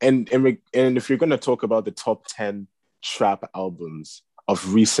probably and if you're gonna talk about the top 10 trap albums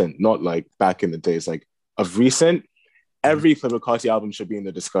of recent, not like back in the days, like of recent, every Playboi Carti album should be in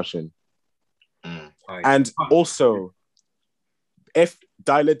the discussion. And also, if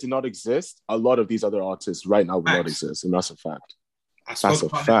Dilate did not exist, a lot of these other artists right now would not exist, and that's a fact. That's a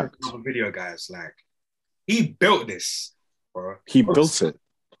fact. Video guys, like he built this, bro. He built it.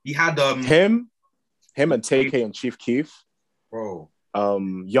 He had him and TK and Chief Keef, bro.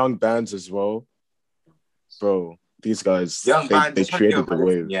 Young Bands as well, bro. These guys, Young Bands, they created the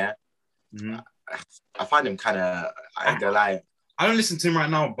wave. Yeah, I find him kind of. I ain't gonna lie. I don't listen to him right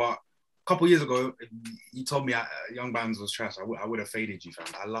now, but a couple years ago, you told me Young Bands was trash. I would have faded you, fam.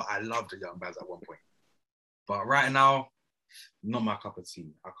 I loved the Young Bands at one point, but right now, not my cup of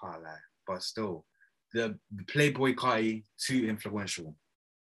tea. I can't lie, but still, the Playboi Carti too influential,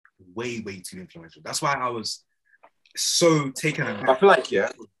 way too influential. That's why I was so taken aback. I feel like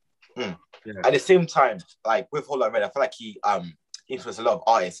at the same time, like with Whole Lot of Red, I feel like he influenced a lot of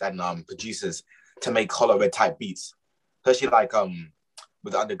artists and producers to make Whole Lot of Red type beats, especially like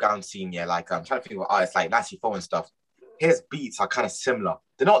with the underground scene. Yeah, like I'm trying to think of artists like Nancy Foe and stuff. His beats are kind of similar.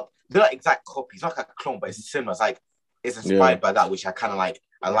 They're not exact copies, not like a clone, but it's similar. It's like it's inspired by that, which I kind of like.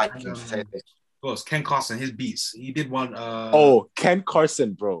 I like him to say this. Of course, Ken Carson, his beats. He did one. Ken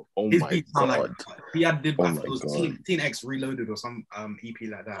Carson, bro. Oh his my god. Like, he did one. It was Teen X Reloaded or some EP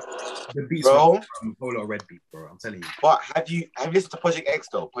like that. The beats, bro. A whole lot of red beat, bro. I'm telling you. But have you listened to Project X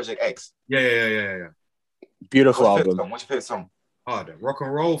though? Project X. Yeah. Beautiful album. What's your favorite song? Hard rock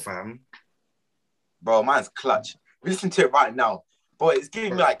and roll, fam. Bro, mine's clutch. Listen to it right now. Bro, it's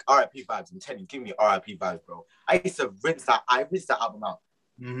giving me like RIP vibes. I'm telling you, giving me RIP vibes, bro. I used to rinse that album out.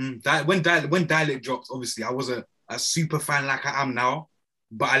 That when Dilate dropped, obviously I wasn't a super fan like I am now,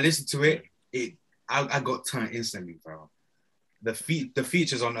 but I listened to it. I got turned instantly, bro. The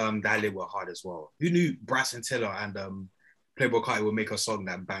features on Dilate were hard as well. Who knew Bryson Tiller and Playboi Carti would make a song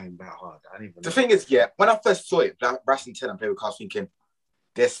that banged that hard? I didn't even know. The thing is, when I first saw it, Bryson Tiller and Playboi Carti, thinking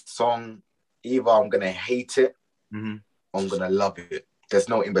this song, either I'm gonna hate it, or I'm gonna love it. There's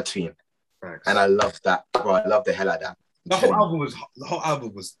no in between. Thanks. And I love that, bro. I love the hell out of that. The whole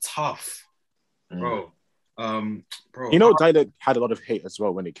album was tough, bro. You know, Dilate had a lot of hate as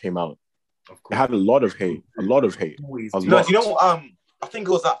well when it came out. Of course. It had a lot of hate. You know, I think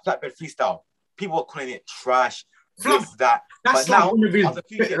it was that Flatbed Freestyle. People were calling it trash. That's now one of his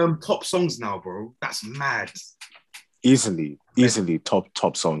top songs now, bro. That's mad. Easily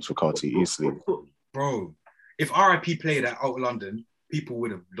top songs for Carti. Easily, bro. If RIP played at Out London, people would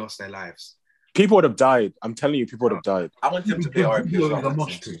have lost their lives. People would have died. I'm telling you, people would have died. I want him to play RIP.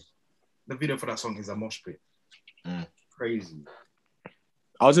 The video for that song is a mosh pit. Crazy.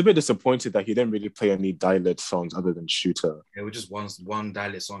 I was a bit disappointed that he didn't really play any Dilate songs other than Shooter. It was just one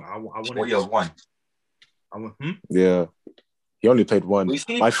Dilate song. I wanted one. Yeah, he only played one.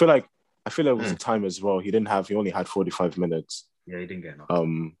 I feel like it was a time as well. He only had 45 minutes. Yeah, he didn't get enough.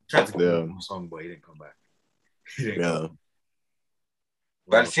 Tried to get a song, but he didn't come back.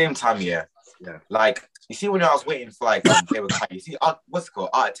 But at the same time, like you see, when I was waiting for like Playboi Carti, you see what's it called,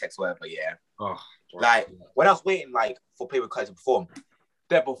 Architects, whatever, like when I was waiting like for Playboi Carti to perform,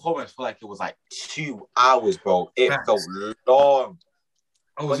 their performance felt like it was like 2 hours, bro. It felt long.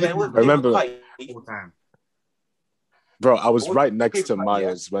 I remember, bro. I was right next to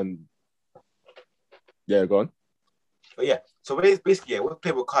Myers when. Yeah, go on. But so basically, with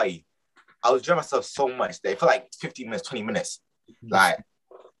Playboi Carti, I was enjoying myself so much that it felt like 15 minutes, 20 minutes. Like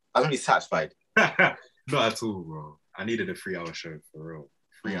I was really satisfied. Not at all, bro. I needed a 3-hour show for real.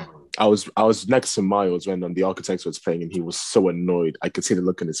 3 I hours. was next to Miles when the Architects was playing, and he was so annoyed. I could see the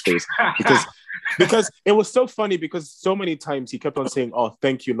look in his face because it was so funny because so many times he kept on saying, "Oh,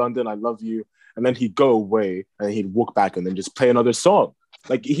 thank you, London, I love you," and then he'd go away and he'd walk back and then just play another song.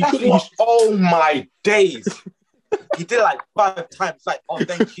 Like oh my days. He did it like 5 times. Like, oh,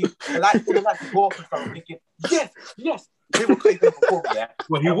 thank you. Like walking from thinking, yes. People couldn't perform,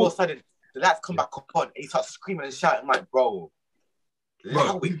 Well, all of a sudden, the lights come back on, and he starts screaming and shouting. I'm like, bro,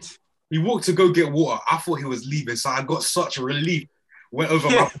 allow it. He walked to go get water. I thought he was leaving, so I got such a relief. Went over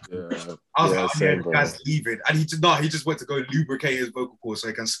my. I was like, oh, yeah, the guy's leaving, and he just went to go lubricate his vocal cords so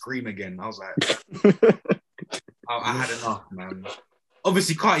he can scream again. I was like, I had enough, man.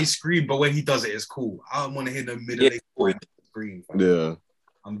 Obviously, Carti scream, but when he does it, it's cool. I don't want to hear the middle-aged scream. Fam. Yeah.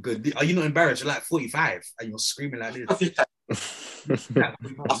 I'm good. Are you not embarrassed? You're like 45 and you're screaming like this. I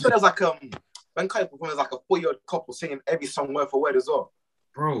thought it was like when Carti performed, like a 4-year-old couple singing every song word for word as well.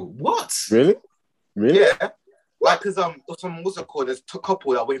 Bro, what? Really? Yeah. Like, because what's it called? There's a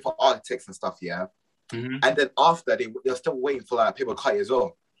couple that waiting for architects and stuff, yeah. Mm-hmm. And then after they're still waiting for like people Carti as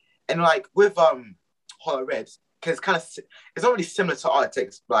well. And like with Holla Red, because it's not really similar to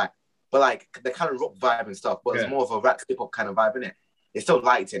architects, but like the kind of rock vibe and stuff, but it's more of a rap hip hop kind of vibe, innit? They still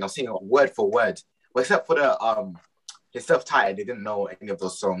liked it, and I was singing word for word. But except for the self-titled, they didn't know any of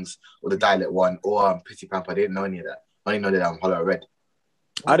those songs, or the Dialect one, or Pissy Pamper. They didn't know any of that. I only know that Holla Red.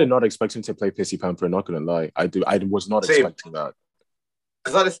 I did not expect him to play Pissy Pamper, not gonna lie. I was not expecting that.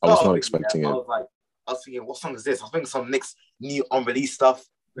 Because I was not expecting it. I was thinking, what song is this? I was thinking some next new unreleased stuff.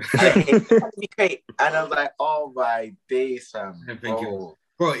 And I was like, oh my days, fam.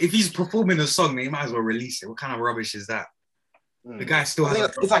 Bro, if he's performing a song, then he might as well release it. What kind of rubbish is that? The guy still has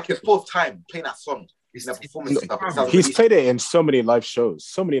it's like his 4th time playing that song. He's played it in so many live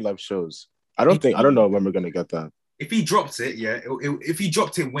shows. I don't know when we're gonna get that. If he dropped it, if he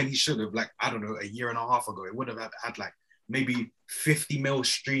dropped it when he should have, like, I don't know, a year and a half ago, it would have had like maybe 50 mil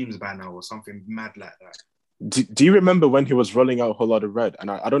streams by now or something mad like that. Do you remember when he was rolling out Whole Lotta Red? And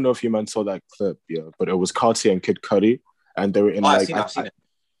I don't know if you man saw that clip, but it was Carti and Kid Cudi, and they were in I've seen it.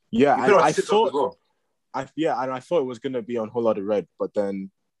 Yeah, and I thought, and I thought it was gonna be on Whole Lotta Red, but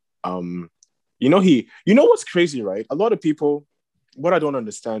then, you know what's crazy, right? A lot of people, what I don't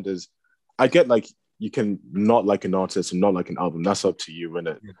understand is, I get like you can not like an artist and not like an album. That's up to you,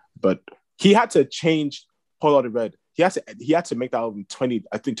 innit? Yeah. But he had to change Whole Lotta Red. He had to make that album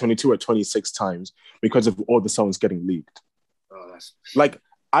 22 or 26 times because of all the songs getting leaked. Oh, that's like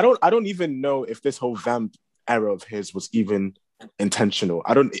I don't even know if this whole Vamp era of his was even intentional.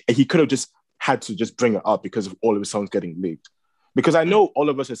 He could have just had to just bring it up because of all of his songs getting leaked. Because I know all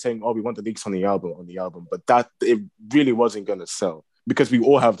of us are saying, oh, we want the leaks on the album, but that it really wasn't gonna sell. Because we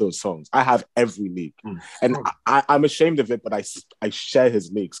all have those songs. I have every leak. And I'm ashamed of it, but I share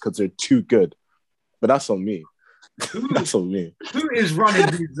his leaks because they're too good. But that's on me. That's on me. Who is running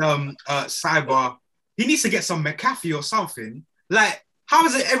his cyber? He needs to get some McAfee or something. Like, how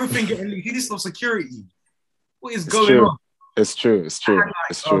is it everything getting leaked? He needs some security. What is going on? It's true.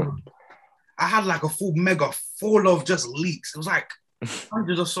 I had like a full mega full of just leaks. It was like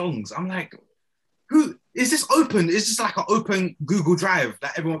hundreds of songs. I'm like, who is this open? Is this like an open Google Drive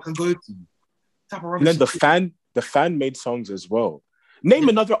that everyone can go to? And then the fan made songs as well. Name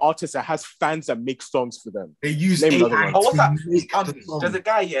another artist that has fans that make songs for them. They use Name AI. one. Oh, what's that? There's a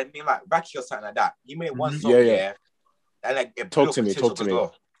guy here named like Raki or something like that. He made one song and like Talk to me.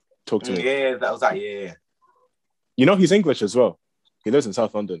 Yeah, that was that. Yeah. You know he's English as well. He lives in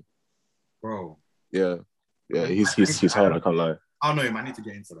South London. Bro. Yeah. He's hard. I can't lie. I know him. I need to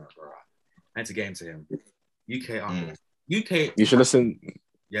get into that, bro. I need to get into him. UK. You should listen.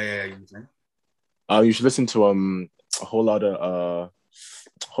 Yeah. You should listen to a whole lot of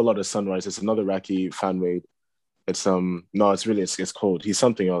Sunrise. It's another Raki fan made. It's it's cold. He's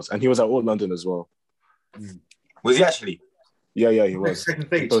something else, and he was at Old London as well. Was he actually? Yeah, he was. Second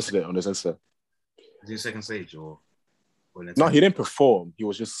stage. He posted it on his Insta. Is he second stage or no? He didn't perform. He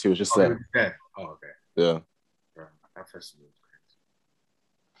was just there. Oh, okay. Yeah. That festival was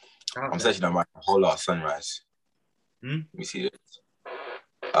great. I'm searching on my Whole Lot of Sunrise. Let me see this.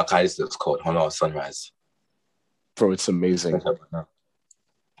 Okay, this is called Whole Lot of Sunrise. Bro, it's amazing.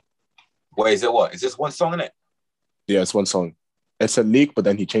 Wait, is it what? Is this one song in it? Yeah, it's one song. It's a leak, but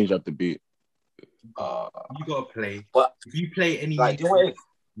then he changed up the beat. You gotta play. But if you play any like,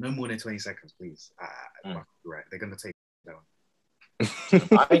 no more than 20 seconds, please. Right, they're gonna take it down.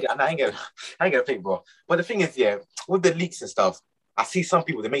 I ain't gonna pick, bro. But the thing is, with the leaks and stuff, I see some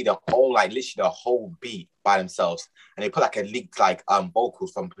people, they make their whole, like, literally the whole beat by themselves, and they put like a leaked like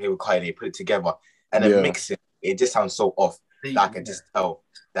vocals from Playboy Carti, and they put it together and then mix it. It just sounds so off that I can just tell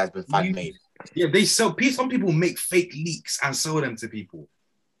that's been fan made. Yeah, they sell. Some people make fake leaks and sell them to people.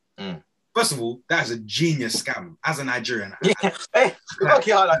 First of all, that is a genius scam. As a Nigerian, that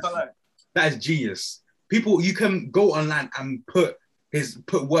is genius. People, you can go online and put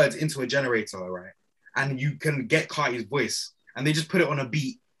words into a generator, right? And you can get Carti's voice, and they just put it on a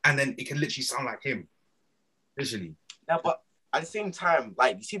beat, and then it can literally sound like him. Literally. Yeah, but at the same time,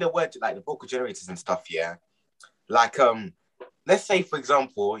 like you see the word like the vocal generators and stuff, yeah. Like let's say for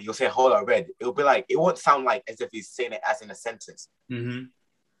example, you'll say "whole lot red." It'll be like it won't sound like as if he's saying it as in a sentence. Mm-hmm.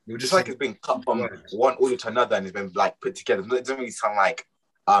 Just like it's been cut from one audio to another and it's been like put together. It doesn't really sound like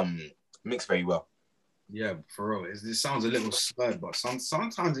mixed very well. Yeah, for real. It sounds a little slurred, but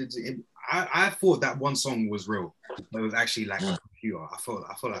sometimes I thought that one song was real. It was actually like a computer. I felt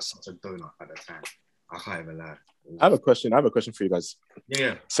like such a donut at the time. I can't even lie. I have a question for you guys.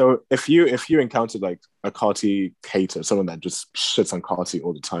 Yeah. So if you encountered like a Carti hater, someone that just shits on Carti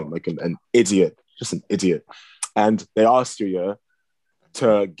all the time, like an idiot, just an idiot, and they asked you,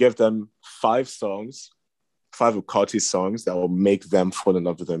 to give them 5 of Carti's songs that will make them fall in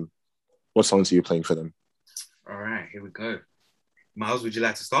love with him, what songs are you playing for them? All right, here we go. Miles, would you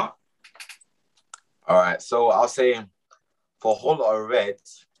like to start? All right, so I'll say for Whole Lot of Red,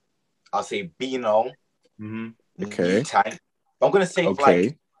 I'll say Bino. Okay. Time. I'm gonna say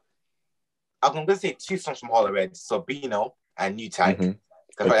like I'm gonna say 2 songs from Whole Lot of Red. So Bino and New Tank. I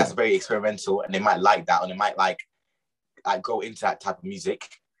feel like that's very experimental, and they might like that, and they might like go into that type of music.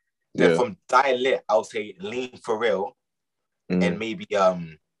 Then from Die Lit, I'll say Lean for Real, and maybe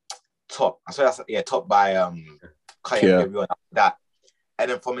Top. So that's Top by Kanye that.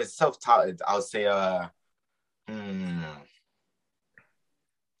 And then from his self-titled, I'll say I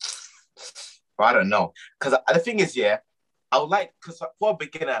don't know, because the thing is, I would like, because for a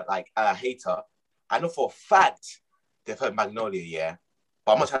beginner, like a hater, I know for a fact they've heard Magnolia,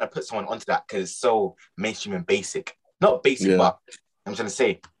 but I'm not trying to put someone onto that because it's so mainstream and basic. Not basic, but I'm trying to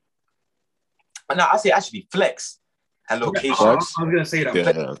say. And now I say actually Flex and Locations. I was gonna say that.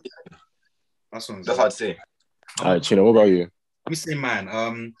 Yeah. That's what I'd say. All right, Chino, what about you? Let me say,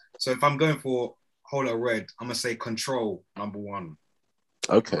 man. So if I'm going for Whole Lot Red, I'm gonna say Control #1.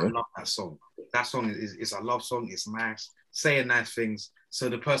 Okay. I love that song. That song is a love song. It's nice, saying nice things, so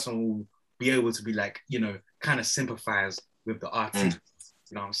the person will be able to be like, kind of sympathize with the artist.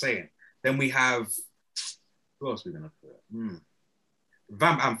 You know what I'm saying? Then we have, who else are we gonna put?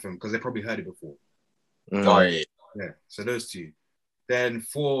 Vamp Anthem, because they probably heard it before. Oh yeah. Yeah. So those 2. Then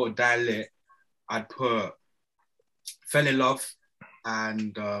for Die Lit, I'd put Fell in Love,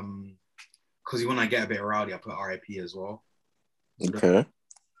 and because when I get a bit rowdy, I put R.I.P. as well. Okay.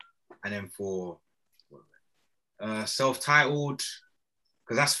 And then for self-titled,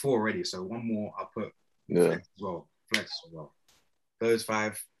 because that's 4 already, so one more I'll put Flex as well. Those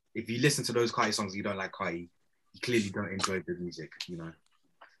 5. If you listen to those Carti songs, you don't like Carti, you clearly don't enjoy good music,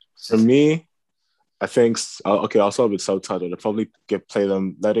 For me, I think I'll start with self-titled. I'll probably play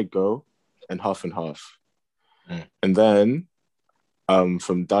them Let It Go and Half and Half. And then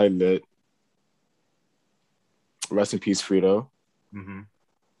from Die Lit, Rest in Peace Frito.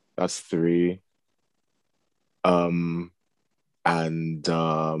 That's 3. And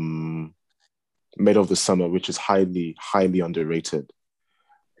Middle of the Summer, which is highly, highly underrated.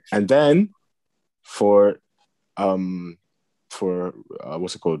 And then for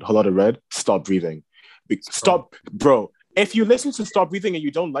what's it called? Whole Lot of Red, Stop Breathing. Stop, bro. If you listen to Stop Breathing and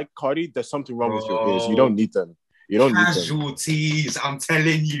you don't like Carti, there's something wrong with your ears. You don't need them. You don't need them. Casualties, I'm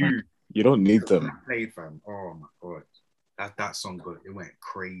telling you. You don't need them. Played, fam. Oh my god, that song good. It went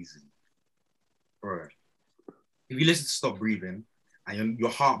crazy, bro. If you listen to Stop Breathing and your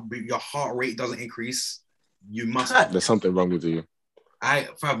heart rate doesn't increase, you must. There's something wrong with you.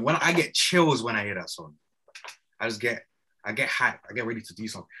 When I get chills when I hear that song, I get hyped. I get ready to do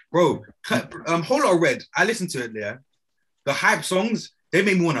something, bro. Whole Lot of Red. I listen to it there. The hype songs, they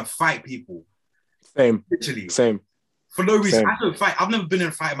make me want to fight people. Same. Literally. Same. For no reason. Same. I don't fight. I've never been in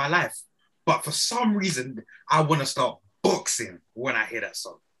a fight in my life. But for some reason, I want to start boxing when I hear that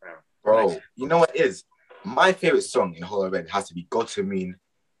song. Bro, you know what it is? My favorite song in Whole Lot of Red has to be Go To Mean,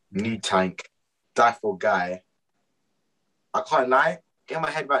 New Tank, Die For Guy. I can't lie. In my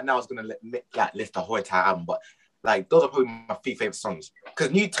head right now, I was going to list the whole entire album, but like those are probably my 3 favorite songs.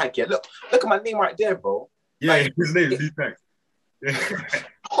 Because New Tank, look at my name right there, bro. Yeah, like, his name is New Tank.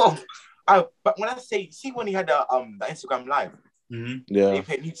 But when I say, see when he had the Instagram live, he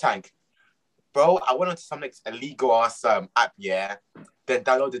played New Tank, bro. I went onto some illegal ass app, then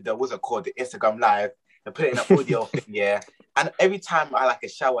downloaded what's it called, the Instagram live, and put it in an audio thing, And every time I like a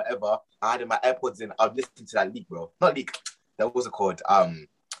shower, whatever, I had my AirPods in, I'd listen to that leak, bro. Not leak. That was it called?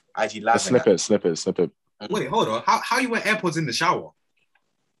 IG live. Snippet. Wait, hold on. How you wear AirPods in the shower?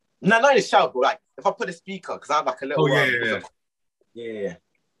 No, not in the shower, bro. Like if I put a speaker, because I have like a little. Yeah.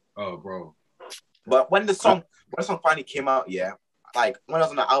 Oh, bro. But when the song finally came out, like when I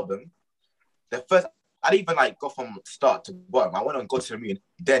was on the album, the first I didn't even like go from start to bottom. I went on Go To The Moon,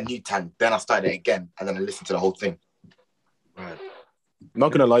 then New Tank, then I started it again, and then I listened to the whole thing. Right.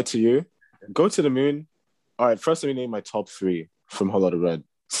 Not gonna lie to you. Go to the Moon. All right, first let me name my top 3 from Whole Lotta Red.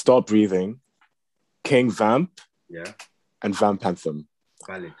 Stop Breathing, King Vamp, Yeah. and Vamp Anthem.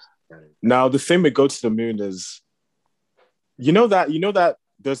 Valid. Now the thing with Go to the Moon is, you know that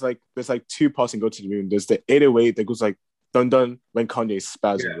there's like 2 parts in Go to the Moon. There's the 808 that goes like dun dun when Kanye's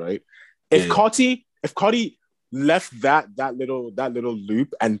spazzing, right? If Cardi left that little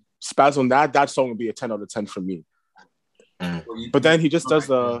loop and spaz on that song would be a 10 out of 10 for me. But then he just does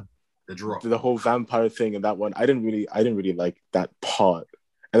the whole vampire thing in that one. I didn't really like that part.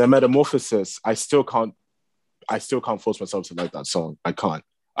 And the Metamorphosis, I still can't force myself to like that song. I can't.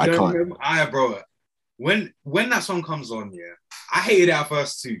 Bro, when that song comes on, yeah, I hated it at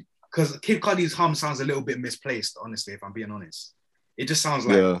first too. Because Kid Cudi's hum sounds a little bit misplaced, honestly, if I'm being honest. It just sounds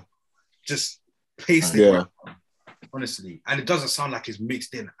like just pasted, honestly. And it doesn't sound like it's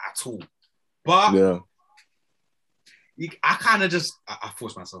mixed in at all. But I kind of just, I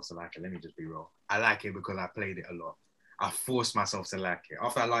forced myself to like it. Let me just be real. I like it because I played it a lot. I forced myself to like it.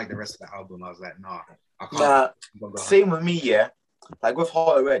 After I liked the rest of the album, I was like, nah, I can't. Same with me, yeah. Like with Whole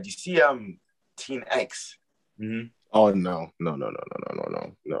Lotta Red, you see Teen X. Mm-hmm. Oh no.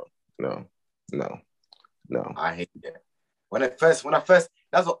 I hate it. When I first,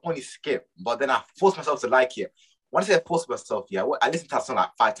 that's the only skip. But then I forced myself to like it. When I say I forced myself, yeah, I listen to that song like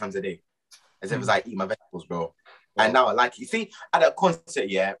 5 times a day. As if it's like eat my vegetables, bro. And now I like it. You see, at that concert,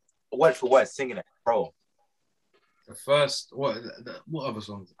 yeah, word for word singing it, bro. The first, what other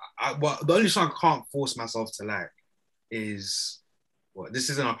songs? The only song I can't force myself to like is, this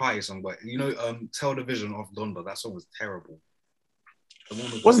isn't a party song, but you know, Tell the Vision of Donda. That song was terrible.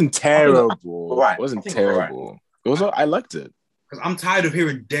 It wasn't terrible. Right. It wasn't terrible. Right. It was. I liked it. Because I'm tired of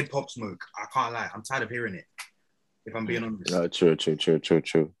hearing Dead Pop Smoke. I can't lie. I'm tired of hearing it. If I'm being honest. True.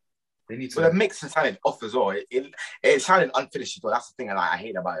 They need to. But the mix sounded off as well. It sounded unfinished as well. That's the thing I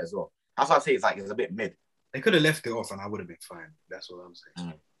hate about it as well. That's why I say it's a bit mid. They could have left it off and I would have been fine. That's what I'm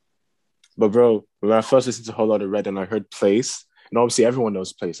saying. But bro, when I first listened to Whole Lotta Red and I heard Place, and obviously everyone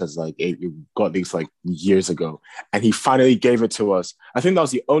knows Place as like it got these like years ago, and he finally gave it to us. I think that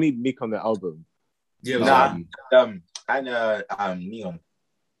was the only leak on the album. Yeah, and Neon.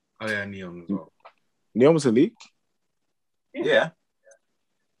 Oh yeah, Neon as well. Neon was a leak? Yeah.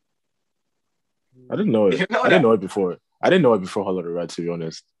 I didn't know it. I didn't know it before. I didn't know it before Whole Lotta Red, to be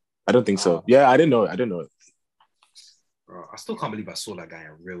honest. I don't think so. Yeah, I didn't know it. Bro, I still can't believe I saw that guy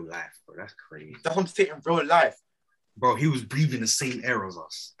in real life, bro. That's crazy. That's what I'm saying, in real life. Bro, he was breathing the same air as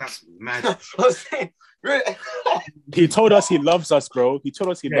us. That's mad. I'm saying, really? He told us he loves us, bro. He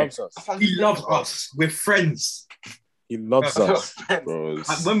told us he loves us. He loves us. We're friends. He loves us, bro.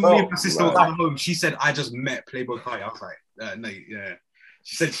 When me and my sister were coming home, she said, I just met Playboy Kai. I was like, no, yeah.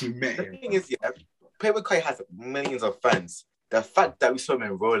 She said she met him. The thing is, yeah, Playboy Kai has millions of fans. The fact that we saw him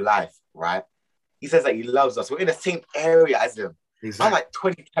in real life, right? He says that he loves us. We're in the same area as him. Exactly. I'm like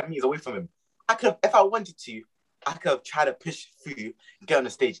 20 meters away from him. I could have, if I wanted to, I could have tried to push through and get on the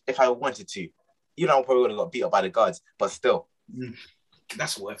stage if I wanted to. You know, I probably would have got beat up by the guards, but still.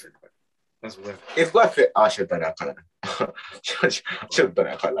 That's worth it, bro. That's worth it. It's worth it. I should have done that. Should have done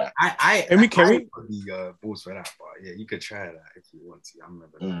that. Can we the balls for that, but yeah, you could try that if you want to. I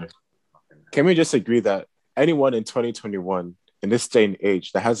remember that. Can we just agree that anyone in 2021 in this day and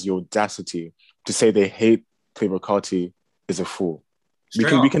age that has the audacity to say they hate Playboy Carti is a fool?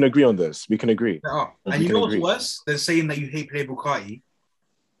 We can agree on this. We can agree. And you know what's worse than saying that you hate Playboy Carti?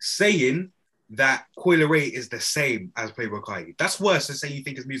 Saying that Coi Leray is the same as Playboy Carti. That's worse than saying you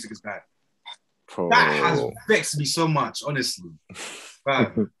think his music is bad. That has vexed me so much, honestly.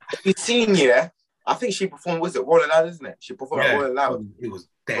 You seen, yeah? I think she performed, was it Rolling Loud, isn't it? She performed Rolling Loud. It was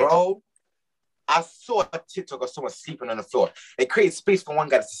dead. Bro, I saw a TikTok of someone sleeping on the floor. It created space for one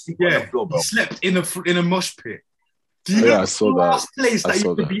guy to sleep on the floor, bro. He slept in a mosh pit. Do you know I saw the last that. place that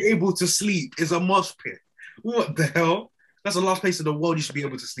you could be able to sleep is a mosh pit? What the hell? That's the last place in the world you should be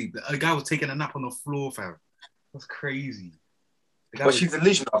able to sleep. A guy was taking a nap on the floor, fam. That's crazy. But she's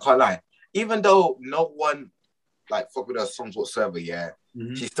delusional, I can't lie. Even though no one like fuck with her songs whatsoever,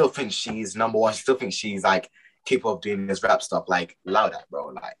 she still thinks she's number one. She still thinks she's like capable of doing this rap stuff. Like, allow that, bro.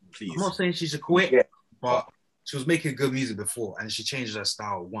 Like, please. I'm not saying she should quit, but she was making good music before, and she changed her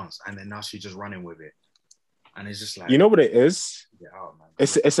style once, and then now she's just running with it. And it's just like, you know what it is? Man.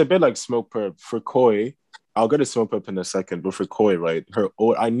 It's a bit like Smoke Perp. For Coi, I'll get to Smoke Perp in a second, but for Coi, right?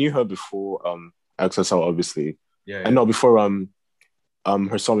 I knew her before XSL, obviously. Yeah. And no, before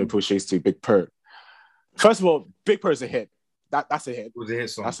her song with Pusha T, Big Perp. First of all, Big Perp is a hit. That's a hit. It was a hit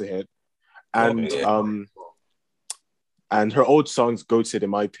song. That's a hit. And and her old songs goated in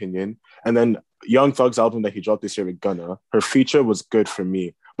my opinion. And then Young Thug's album that he dropped this year with Gunna, her feature was good for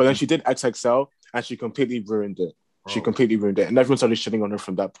me. But then she did XXL and she completely ruined it. She completely ruined it. And everyone started shitting on her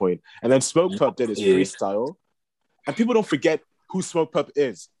from that point. And then Smoke Pup did his freestyle. And people don't forget who Smoke Pup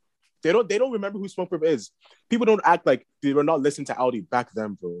is. They don't remember who Smoke Pup is. People don't act like they were not listening to Audi back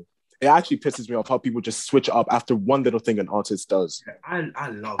then, bro. It actually pisses me off how people just switch up after one little thing an artist does. I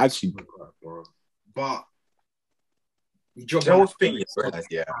love actually, Smoke Pup, bro. But what's thing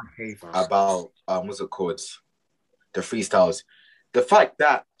about what's it called? The freestyles. The fact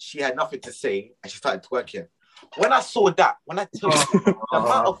that she had nothing to say and she started twerking. When I saw that, when I tell you the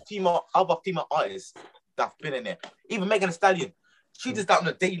amount of other female artists that's been in there, even Megan Thee Stallion, she does that on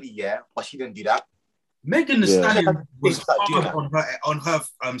a daily, but she didn't do that. Megan Thee Stallion was on her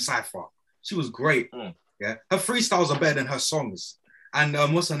cypher. She was great. Yeah, her freestyles are better than her songs. And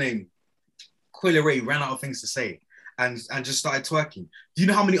what's her name? Coyle Ray ran out of things to say and just started twerking. Do you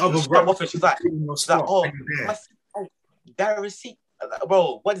know how many other rappers? She's like, Darius,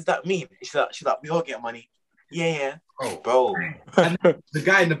 bro, what does that mean? She's like, we all get money. Yeah. Oh, bro. And the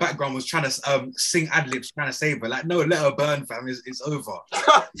guy in the background was trying to sing ad-libs, trying to save her. Like, no, let her burn, fam. It's over.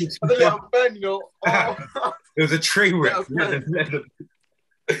 Let her burn, you know. Oh. It was a train wreck.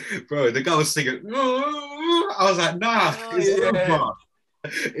 Bro, the guy was singing. I was like, nah, it's over.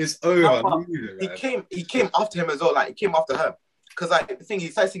 It's over. He came after him as well. Like, he came after her. Because, like, the thing, he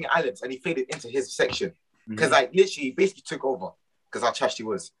started singing ad-libs and he faded into his section. Because, like, literally, he basically took over. Because how trash he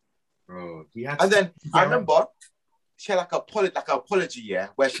was. Bro, and then I remember she had like an apology,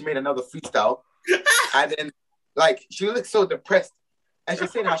 where she made another freestyle, and then like she looked so depressed, and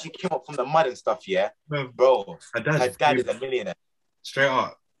she's saying how she came up from the mud and stuff, bro. Her dad is a millionaire. Straight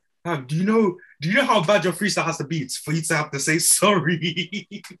up. Do you know how bad your freestyle has to be for you to have to say sorry?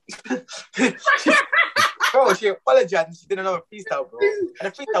 Bro, she apologized and she did another freestyle, bro. And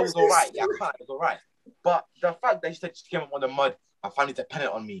the freestyle was alright. Yeah, it was alright. But the fact that she said she came up on the mud, I found it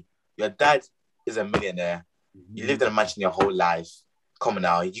dependent on me. Your dad is a millionaire. You lived in a mansion your whole life. Come on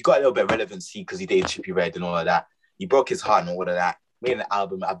now. You got a little bit of relevancy because you dated Trippie Redd and all of that. You broke his heart and all of that. Made an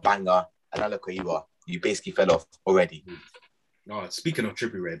album, a banger, and now look where you are. You basically fell off already. No, speaking of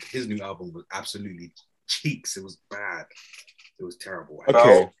Trippie Redd, his new album was absolutely cheeks. It was bad. It was terrible.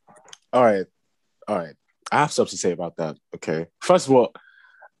 Okay. All right. I have stuff to say about that. Okay. First of all,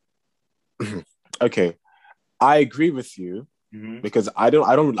 okay. I agree with you. Because I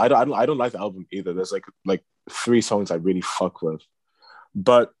don't like the album either. There's like 3 songs I really fuck with,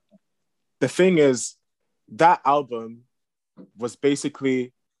 but the thing is, that album was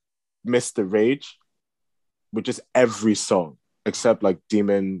basically Mr. Rage, with just every song except like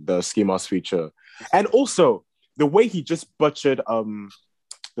Demon, the Ski Mask feature, and also the way he just butchered the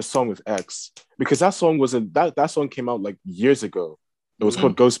song with X, because that song that song came out like years ago. It was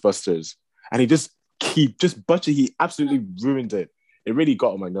called Ghostbusters, and he butchered. He absolutely ruined it. It really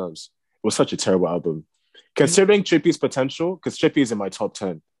got on my nerves. It was such a terrible album. Considering Trippie's potential, because Trippie is in my top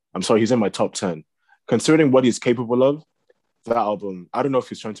 10. I'm sorry, he's in my top 10. Considering what he's capable of, that album, I don't know if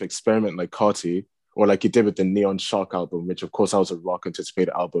he's trying to experiment like Carti or like he did with the Neon Shark album, which of course I was a rock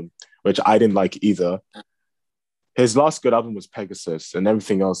anticipated album, which I didn't like either. His last good album was Pegasus, and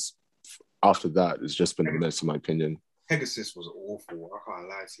everything else after that has just been a mess, in my opinion. Pegasus was awful. I can't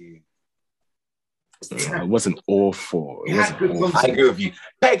lie to you. It wasn't awful. It wasn't awful. I agree with you.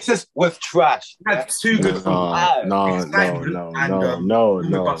 Pegasus was trash. It had 2 good songs. No.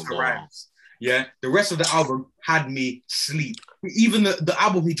 Yeah, the rest of the album had me sleep. Even the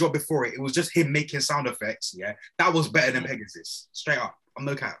album he dropped before it was just him making sound effects. Yeah, that was better than Pegasus. Straight up, I'm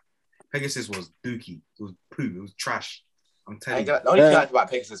no cap. Pegasus was dookie. It was poo. It was trash. I'm telling you. The only thing I liked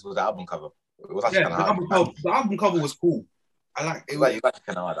about Pegasus was the album cover. It was actually kind of hard. The album cover was cool. I like it. You actually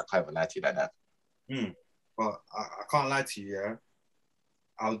kind of hard. I can't even lie to you like that. But I can't lie to you,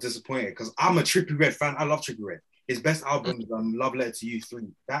 I was disappointed because I'm a Trippie Redd fan. I love Trippie Redd. His best album is Love Letter to You 3.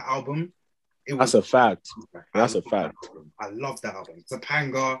 That album, that's a fact. That's a fact. I love that album.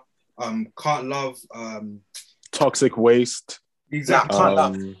 Topanga, Can't Love, Toxic Waste.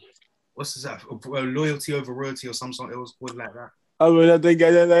 Exactly. What's this? Loyalty Over Royalty or some song. It was called like that. Exactly,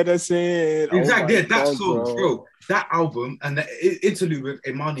 that song, bro. That album and the interlude with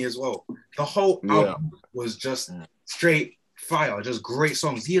Imani as well. The whole album was just straight fire, just great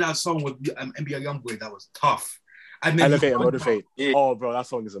songs. He had that song with NBA Youngboy that was tough. And then Elevate and Motivate. Yeah. Oh, bro, that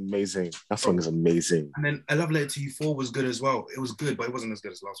song is amazing. That song is amazing. And then A Love Letter to You 4 was good as well. It was good, but it wasn't as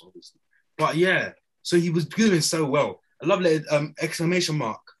good as the last one, obviously. But yeah, so he was doing so well. A Love Letter, exclamation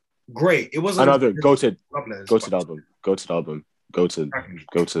mark. Great. It wasn't another goated album. Goated album. Go to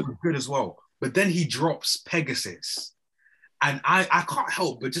good as well. But then he drops Pegasus, And I can't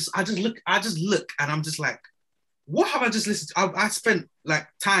help but I just look and I'm just like, what have I just listened to? I spent like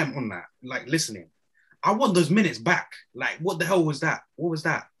time on that, like listening. I want those minutes back. Like, what the hell was that? What was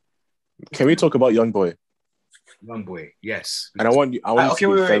that? Can we talk about YoungBoy? YoungBoy, yes. And I want you to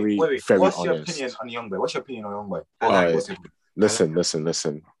be very wait. very What's honest. your opinion on YoungBoy? What's your opinion on YoungBoy?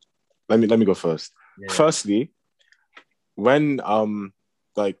 Listen. Let me go first. Yeah. Firstly, when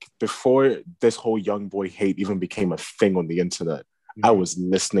like before this whole YoungBoy hate even became a thing on the internet, I was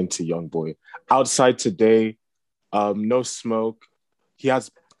listening to YoungBoy. Outside Today, No Smoke, he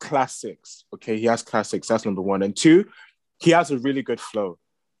has classics. Okay, he has classics. That's number one. And two, he has a really good flow,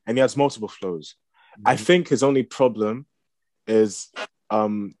 and he has multiple flows. I think his only problem is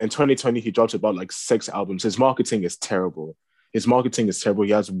in 2020 he dropped about like 6 albums. His marketing is terrible. He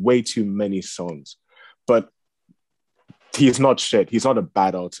has way too many songs, but he's not shit. He's not a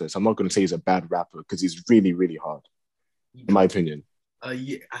bad artist. I'm not going to say he's a bad rapper because he's really, really hard, in my opinion.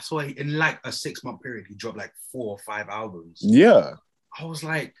 Yeah, I saw in like a 6-month period, he dropped like 4 or 5 albums. Yeah. I was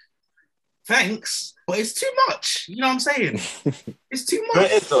like, thanks, but it's too much. You know what I'm saying? It's too much. But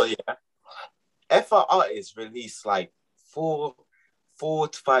it is though, yeah. If an artist release like 4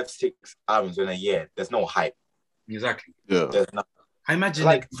 to 5, 6 albums in a year, there's no hype. Exactly. Yeah. There's no. I imagine,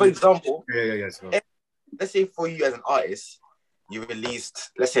 like for example, So. Let's say for you as an artist, you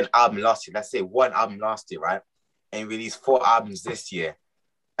released, let's say, an album last year. Let's say 1 album last year, right? And you release 4 albums this year,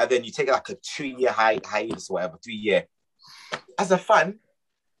 and then you take like a 2-year hiatus or whatever, 3-year. As a fan,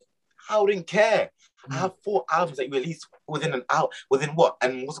 I wouldn't care. I have 4 albums that you released within an hour, within what?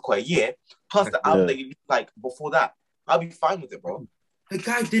 And what's it called? A year, plus the album that you released like before that. I'll be fine with it, bro. The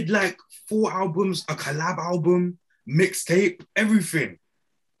guy did like 4 albums, a collab album, mixtape, everything.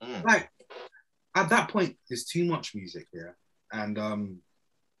 Like at that point, there's too much music, yeah. And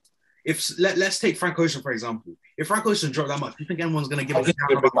let's take Frank Ocean for example. If Frank Ocean dropped that much, do you think anyone's gonna give a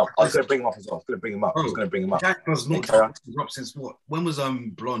damn about? I was gonna bring him up as well. That does not drop since what? When was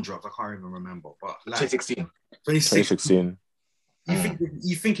Blonde dropped? I can't even remember. But like 2016.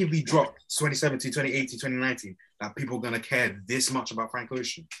 You think if we dropped 2017, 2018, 2019, that people are gonna care this much about Frank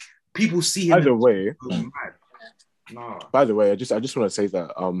Ocean? People see him. By the way, I just want to say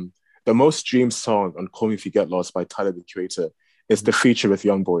that the most streamed song on Call Me If You Get Lost by Tyler the Creator is the feature with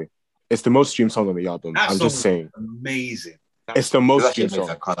YoungBoy. It's the most streamed song on the album. I'm just saying. Amazing. It's the most streamed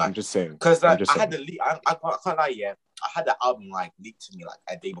song. I'm just saying. Because like, I had I can't lie, yeah. I had the album like leaked to me like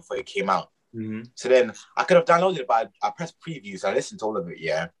a day before it came out. So then I could have downloaded it, but I pressed previews. I listened to all of it,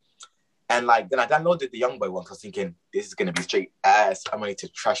 yeah. And like then I downloaded the YoungBoy one because thinking this is gonna be straight ass. I'm going to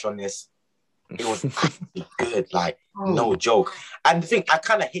trash on this. It was good, like no joke. And the thing, I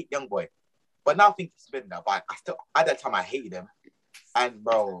kind of hate YoungBoy, but now I think it's been now. But I still at that time I hated him. And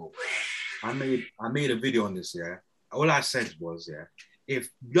bro, I made a video on this. Yeah, all I said was if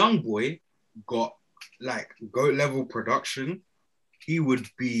YoungBoy got like GOAT level production, he would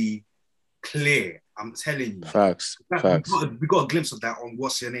be clear. I'm telling you. Facts. We got a glimpse of that on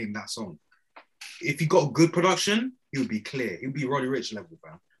What's Your Name, that song. If he got good production, he would be clear. He would be Roddy Ricch level,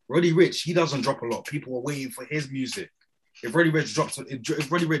 fam. Roddy Ricch, he doesn't drop a lot. People are waiting for his music. If Roddy Ricch dropped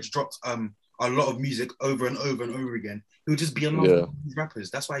a lot of music over and over and over again, he would just be another of these rappers.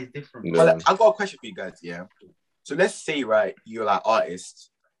 That's why he's different. Yeah. Well, I've got a question for you guys, yeah. So let's say, right, you're like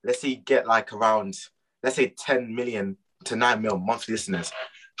artists. Let's say you get like around, let's say 10 million to 9 million monthly listeners.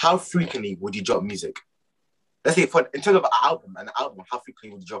 How frequently would you drop music? Let's say in terms of an album, how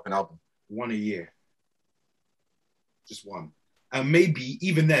frequently would you drop an album? 1 a year. Just 1. And maybe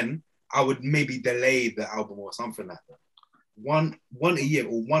even then, I would maybe delay the album or something like that. One a year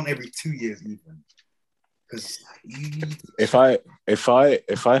or 1 every 2 years even. Because if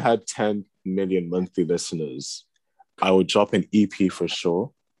I had 10 million monthly listeners, I would drop an EP for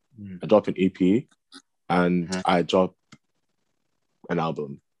sure. I drop an EP and I drop an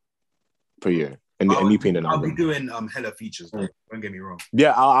album per year. An EP and an album. I'll be doing hella features. Don't get me wrong.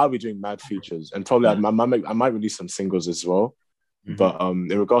 Yeah, I'll be doing mad features and probably I might release some singles as well. But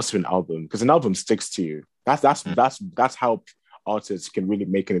in regards to an album, because an album sticks to you. That's how artists can really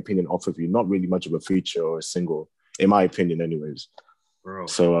make an opinion off of you. Not really much of a feature or a single, in my opinion, anyways. Bro.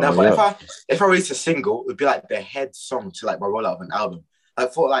 So if I release a single, it would be like the head song to like my rollout of an album.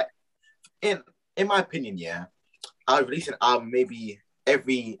 Like for like in my opinion, yeah, I would release an album maybe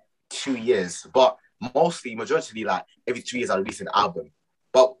every 2 years, but majority like every 2 years I release an album.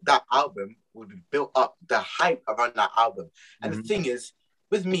 But that album would be built up, the hype around that album. And the thing is,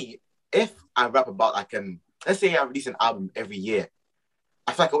 with me, if I rap about like let's say I release an album every year,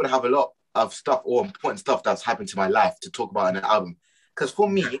 I feel like I wouldn't have a lot of stuff or important stuff that's happened to my life to talk about in an album. Because for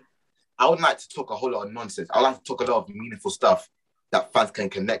me, I would like to talk a whole lot of nonsense. I would like to talk a lot of meaningful stuff that fans can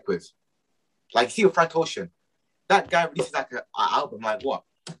connect with. Like, see with Frank Ocean, that guy releases like an album, like what?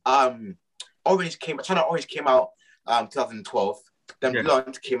 China Orange came out 2012. Then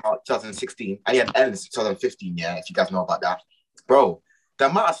Blonde came out 2016. And he had Ends 2015, yeah, if you guys know about that. Bro, the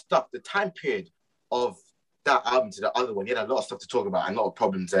amount of stuff, the time period of that album to the other one, he had a lot of stuff to talk about and a lot of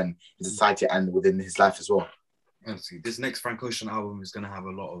problems in society and within his life as well. Honestly, this next Frank Ocean album is going to have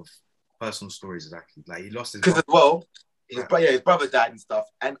a lot of personal stories, exactly. Like, he lost his... Because as well, his brother died and stuff,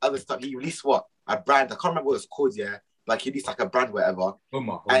 and other stuff. He released what? A brand. I can't remember what it's called, yeah. Like, he released like a brand, whatever.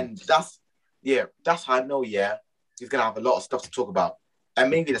 And that's how I know, yeah, he's going to have a lot of stuff to talk about. And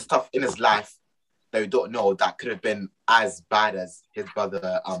maybe the stuff in his life that we don't know that could have been as bad as his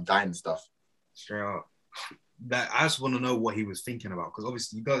brother dying and stuff. Straight up. That I just want to know what he was thinking about, because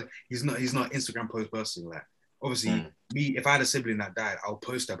obviously he's not Instagram post person. Like, obviously, me, if I had a sibling that died, I'll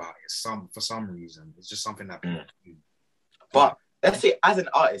post about it for some reason. It's just something that people do. But let's say, as an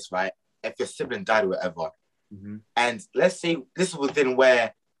artist, right, if your sibling died or whatever, and let's say this is within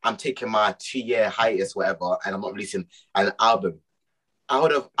where I'm taking my 2-year hiatus, whatever, and I'm not releasing an album, I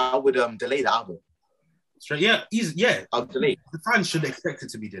would delay the album. Straight, yeah, easy, yeah. I'll delay. The fans should expect it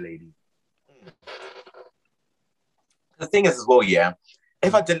to be delayed. The thing is as well, yeah,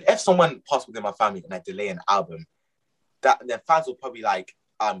 if someone passed within my family and I delay an album, that the fans will probably like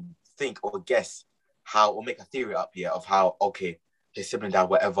think or guess how, or make a theory up here of how, okay, his sibling died,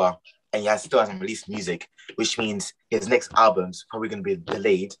 whatever, and he still hasn't released music, which means his next album's probably going to be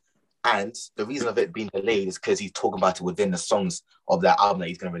delayed. And the reason of it being delayed is because he's talking about it within the songs of that album that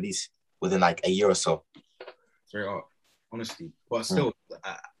he's going to release within like a year or so. Straight up, honestly. But still,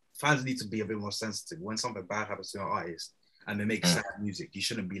 fans need to be a bit more sensitive. When something bad happens to an artist and they make sad music, you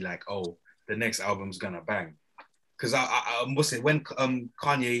shouldn't be like, oh, the next album's going to bang. Because I must say, when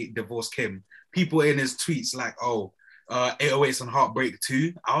Kanye divorced Kim, people in his tweets like, oh, 808s and Heartbreak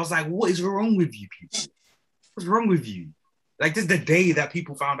 2. I was like, what is wrong with you people? What's wrong with you? Like, this is the day that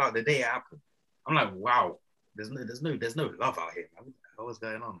people found out, the day it happened. I'm like, wow, there's no love out here, man. What the hell is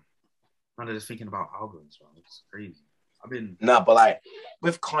going on? I'm just thinking about albums, man. It's crazy. But like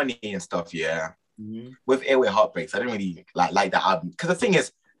with Kanye and stuff, yeah. With 808 Heartbreaks, I didn't really like that album. Because the thing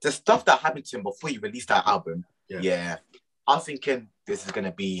is, the stuff that happened to him before he released that album, I was thinking this is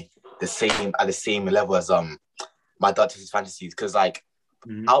gonna be the same level as My Dark Twisted Fantasies. Because like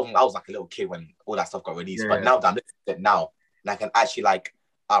I was like a little kid when all that stuff got released. But now that I'm listening to it now, and I can actually like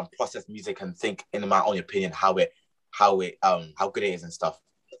process music and think in my own opinion how good it is and stuff.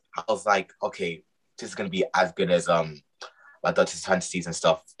 I was like, okay, this is gonna be as good as My Dark Twisted Fantasies and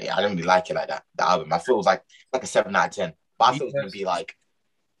stuff. Yeah, I didn't really like it like that. The album, I feel it was like a 7 out of 10. But I thought it was gonna be like.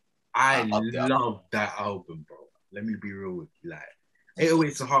 I love that album, bro. Let me be real with you. Like,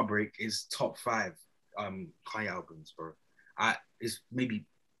 808s and Heartbreak is top 5 Kanye albums, bro. It's maybe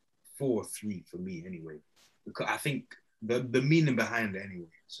 4 or 3 for me anyway. Because I think the meaning behind it anyway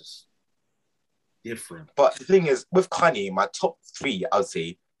is just different. But the thing is, with Kanye, my top 3, I would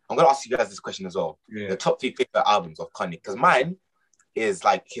say, I'm gonna ask you guys this question as well. Yeah. The top 3 favorite albums of Kanye, because mine is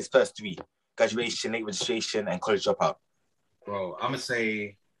like his first 3: Graduation, Late Registration, and College Dropout. Bro, I'm gonna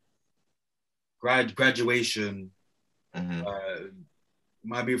say Graduation,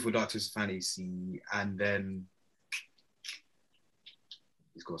 My Beautiful Dark Twisted Fantasy, and then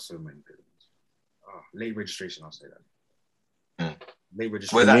he's got so many good ones. Late Registration, I'll say that. Late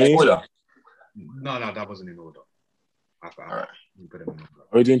Registration. Was that in order? No, that wasn't in order. Alright.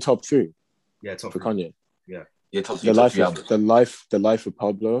 Are we doing top 3? Yeah, top for 3. Kanye. Yeah, top 3. The life of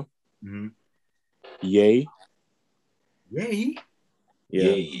Pablo. Yay. Yay. Yeah.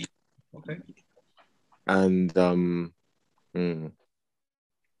 Yay. Okay. And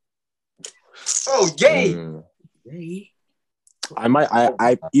Oh, yay! Yay.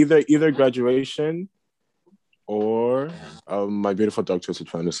 I either Graduation or My Beautiful Dark Twisted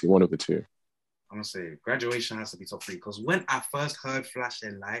Fantasy, one of the two. I'm gonna say Graduation has to be top 3 because when I first heard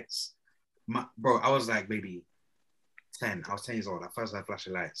Flashing Lights, bro, I was like maybe 10. I was 10 years old. I first heard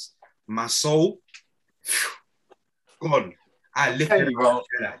Flashing Lights. My soul, gone. I lifted it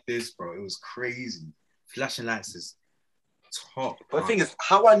like this, bro. It was crazy. Flashing Lights is top. But the thing is,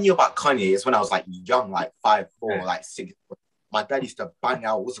 how I knew about Kanye is when I was like young, like 5, 4, like 6. My dad used to bang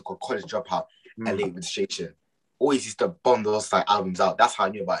out what's it called, College Dropout and Late Registration. Always used to bomb those like albums out. That's how I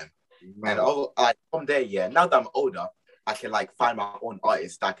knew about him. And like from there, now that I'm older, I can like find my own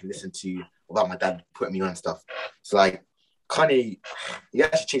artists that I can listen to without my dad putting me on and stuff. So like Kanye, he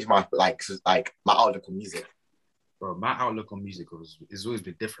actually changed my my outlook on music. Bro, my outlook on music is always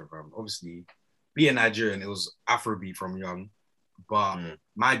been different, bro. Obviously, being Nigerian, it was Afrobeat from young. but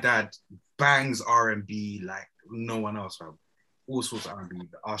my dad bangs R&B like no one else, man. All sorts of R&B,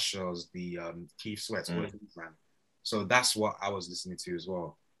 the Ushers, the Keith Sweats, all of these, man. So that's what I was listening to as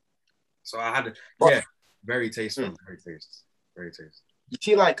well. So I had, very tasteful, very taste. You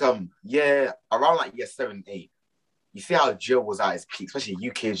see, like, around like year 7, 8, you see how Jill was at its peak, especially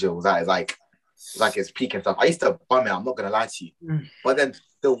UK Jill was at its like its peak and stuff. I used to bum it, I'm not gonna lie to you. But then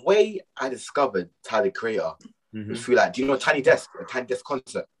the way I discovered Tyler the Creator was through like, do you know Tiny Desk, a Tiny Desk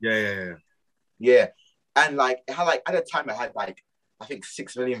concert? Yeah. And like it had like at the time it had like I think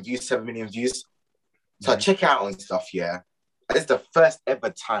 6 million views, 7 million views. So I check it out and stuff, yeah. And it's the first ever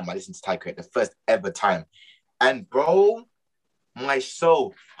time I listened to Tyler the Creator, the first ever time. And bro, my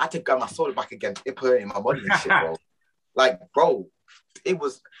soul, I had to grab my soul back again to put it in my body and shit, bro. Like, bro, it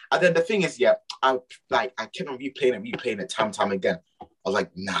was. And then the thing is, I kept on replaying it time again. I was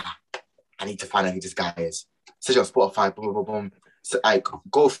like, nah, I need to find out who this guy is. Search on Spotify, boom, boom, boom. So I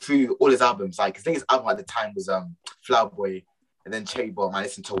go through all his albums. Like, I think his album at the time was Flower Boy, and then Cherry Bomb. I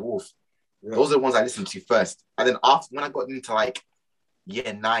listened to Wolf. Yeah. Those are the ones I listened to first. And then after, when I got into like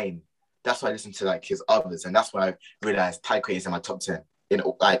year 9, that's when I listened to like his others, and that's when I realized Tyler Creator is in my top 10 in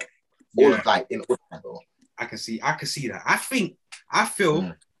like all of like in all of them. I can see that. I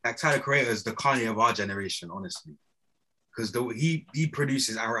feel like Tyler Creator is the Kanye of our generation, honestly, because he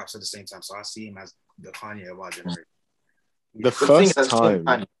produces and raps at the same time. So I see him as the Kanye of our generation. The first time,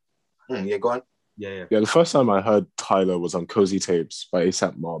 go on. Yeah. The first time I heard Tyler was on Cozy Tapes by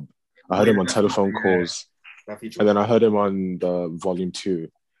ASAP Mob. I heard him on Telephone Calls, and then I heard him on the Volume 2. And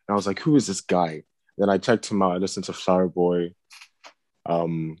I was like, who is this guy? Then I checked him out. I listened to Flower Boy.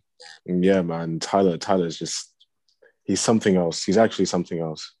 Yeah, man, Tyler's just, he's something else. He's actually something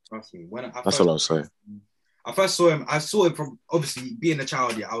else. That's all I'll say. I first saw him. I saw him from, obviously, being a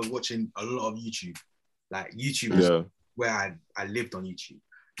child, I was watching a lot of YouTube. Like, YouTube was where I lived on YouTube.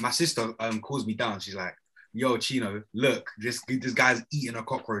 My sister calls me down. She's like, yo, Chino, look, this guy's eating a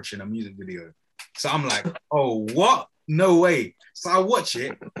cockroach in a music video. So I'm like, oh, what? No way. So I watch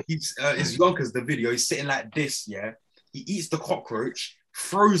it. It's Yonkers, the video. He's sitting like this, yeah? He eats the cockroach,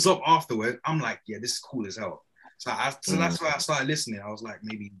 throws up afterward. I'm like, yeah, this is cool as hell. So that's why I started listening. I was like,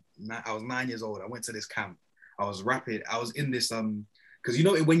 I was 9 years old. I went to this camp. I was rapping. I was in this, because you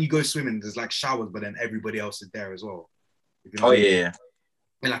know when you go swimming, there's like showers, but then everybody else is there as well. You know yeah.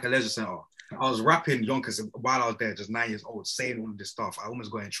 In like a leisure center. I was rapping Yonkers while I was there, just 9 years old, saying all of this stuff. I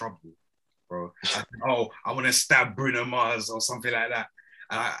almost got in trouble, bro. I want to stab Bruno Mars or something like that.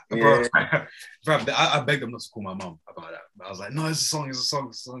 Bro, I begged them not to call my mom about that. But I was like, no, it's a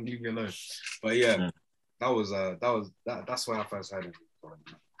song, leave me alone. But yeah, that's where I first heard it.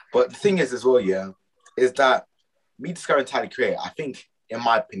 But the thing is as well, is that me discovering Tyler the Creator, I think, in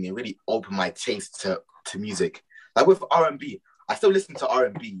my opinion, really opened my taste to music. Like with R&B, I still listen to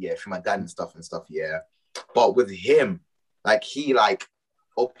R&B, through my dad and stuff, But with him, like, he, like,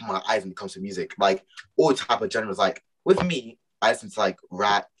 opened my eyes when it comes to music. Like, all type of genres. Like, with me, I listen to, like,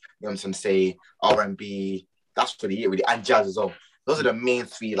 rap, you know what I'm saying, R&B, that's really it, really, and jazz as well. Those are the main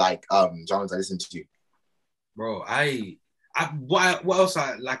 3, like, genres I listen to. Bro, what else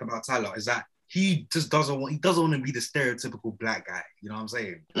I like about Tyler is that he just doesn't want to be the stereotypical black guy. You know what I'm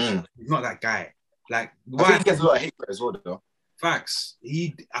saying? He's not that guy. Like, I think he gets a lot of hate as well, though. Facts.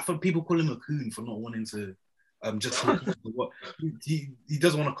 I thought people call him a coon for not wanting to just conform to what he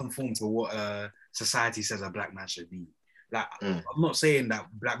doesn't want to conform to what society says a black man should be. Like, I'm not saying that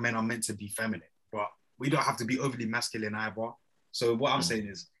black men are meant to be feminine, but we don't have to be overly masculine either. So what I'm saying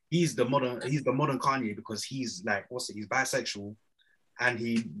is he's the modern Kanye because he's like, he's bisexual and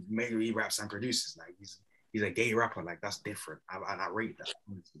he raps and produces. Like he's a gay rapper. Like that's different. I rate that.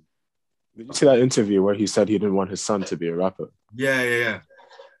 Honestly. Did you see that interview where he said he didn't want his son to be a rapper? Yeah.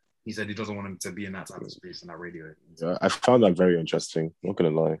 He said he doesn't want him to be in that type of space in that radio. Yeah, I found that very interesting. I'm not gonna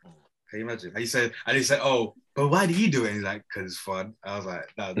lie. Can you imagine? He said, oh, but why do you do it? And he's like, because it's fun. I was like,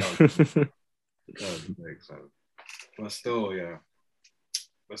 that was exciting. But still, yeah.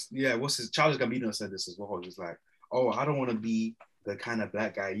 But yeah, what's his Childish Gambino said this as well. He was like, oh, I don't want to be the kind of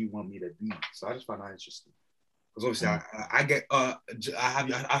black guy you want me to be. So I just found that interesting. Because obviously I get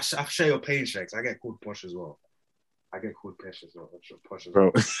I share your pain checks. I get called posh as well. Posh as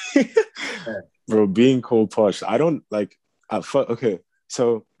well. Bro, bro, being called posh. I don't like. Okay,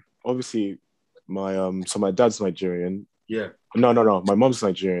 so obviously my dad's Nigerian. Yeah. No. My mom's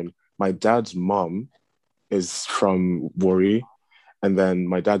Nigerian. My dad's mom is from Warri, and then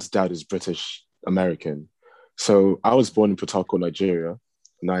my dad's dad is British American. So I was born in Port Harcourt, Nigeria.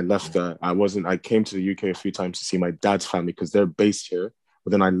 And I left there. I came to the UK a few times to see my dad's family because they're based here. But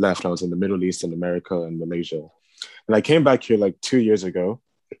then I left. I was in the Middle East and America and Malaysia. And I came back here like 2 years ago,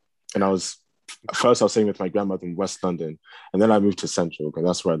 and I was staying with my grandmother in West London, and then I moved to Central because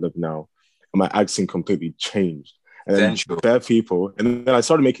that's where I live now. And my accent completely changed. And then bare people, and then I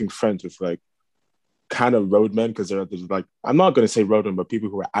started making friends with like kind of roadmen because there's like, I'm not gonna say roadmen, but people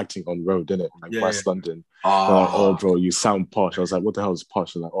who are acting on road, innit? Like West London. They're like, oh bro, you sound posh. I was like, what the hell is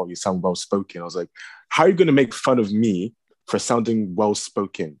posh? They're like, oh, you sound well spoken. I was like, how are you gonna make fun of me for sounding well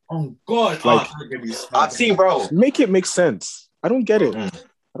spoken? Oh God, like I've seen, bro. Make it make sense. I don't get it. I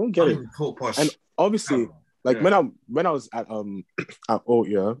don't get it. And obviously, like when I was at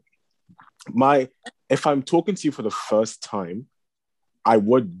Otia, if I'm talking to you for the first time, I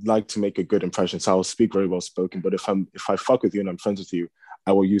would like to make a good impression, so I'll speak very well spoken. But if I fuck with you and I'm friends with you,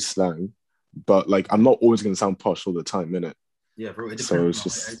 I will use slang. But like, I'm not always gonna sound posh all the time, innit? Yeah, bro. It depends.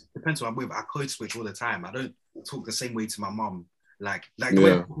 So it depends who I'm with. I code switch all the time. I don't talk the same way to my mum. Like the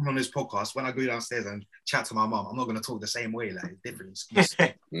way I'm talking on this podcast, when I go downstairs and chat to my mum, I'm not gonna talk the same way. Like it's different.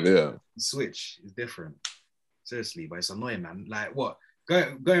 Yeah. Switch is different. Seriously, but it's annoying, man. Like what?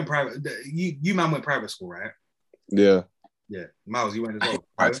 Going private. You man went private school, right? Yeah. Yeah. Miles, you went as well.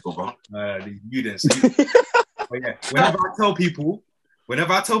 Private school, bro. You didn't. But yeah. Whenever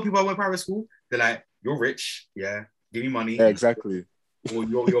I tell people I went private school, they're like, "You're rich, yeah. Give me money." Yeah, exactly. Or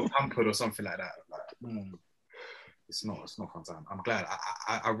you're pampered or something like that. Like, it's not fun time. I'm glad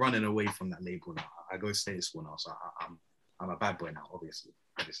I'm running away from that label now. I go state school now, so I'm a bad boy now, obviously.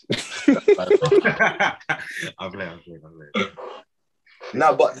 I'm playing.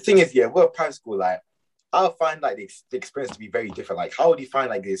 No, but the thing is, yeah, we're private school. Like, I find like the experience to be very different. Like, how would you find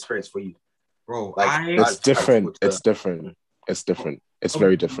like the experience for you, bro? Like, it's different. It's different. It's different. It's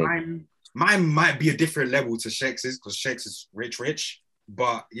very different. Mine might be a different level to Shex's because Shex is rich,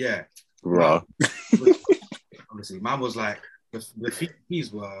 but yeah, raw. Honestly, mine was like the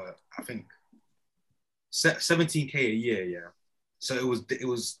fees were, I think, 17K a year, yeah. So it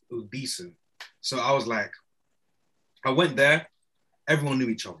was decent. So I was like, I went there, everyone knew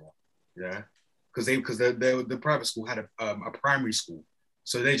each other, yeah, because the private school had a primary school,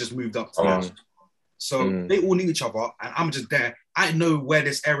 so they just moved up to that. So they all knew each other, and I'm just there. I didn't know where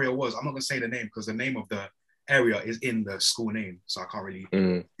this area was. I'm not gonna say the name because the name of the area is in the school name, so I can't really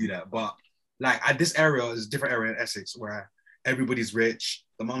do that. But like, this area is a different area in Essex where everybody's rich.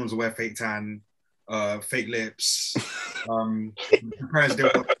 The mums wear fake tan, fake lips. The parents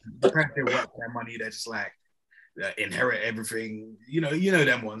didn't work their money. They're just like inherit everything. You know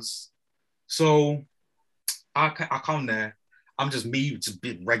them ones. So I come there. I'm just me, just a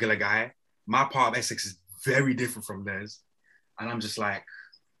big regular guy. My part of Essex is very different from theirs, and I'm just like,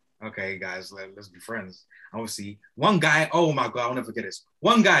 okay, guys, let's be friends. Obviously, one guy, oh my God, I'll never forget this.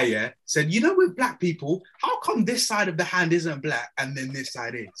 One guy, yeah, said, with black people, how come this side of the hand isn't black and then this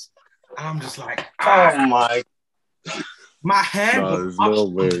side is? And I'm just like, oh my hair was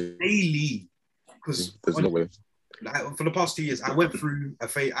up daily. Because there's no way. Like, for the past 2 years, I went through I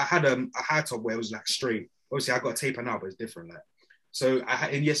had a high top where it was like straight. Obviously, I got a taper now, but it's different. Like, so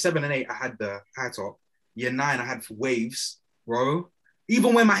in year 7 and 8, I had the high top. Year 9, I had waves, bro.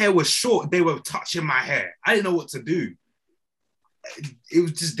 Even when my hair was short, they were touching my hair. I didn't know what to do. It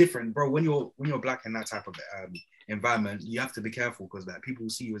was just different, bro. When you're black in that type of environment, you have to be careful because like people will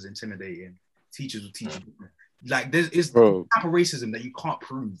see you as intimidating. Teachers will teach you. Like it's the type of racism that you can't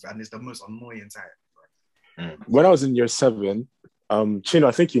prove, and it's the most annoying type. When I was in year 7, Chino,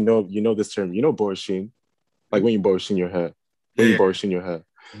 I think you know this term. You know Boroshin? Like when you Boroshin your hair. You Boroshin your hair.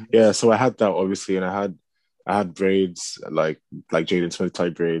 Yeah, so I had that obviously, and I had braids like Jaden Smith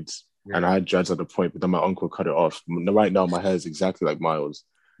type braids, and I had dreads at the point, but then my uncle cut it off. Right now, my hair is exactly like Miles,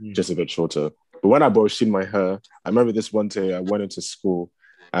 just a bit shorter. But when I Boroshin my hair, I remember this one day I went into school,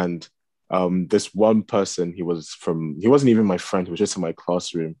 and this one person, he wasn't even my friend, he was just in my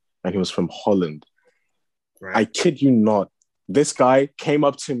classroom, and he was from Holland. Right. I kid you not. This guy came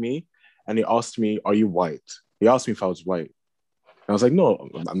up to me and he asked me, "Are you white?" He asked me if I was white. And I was like,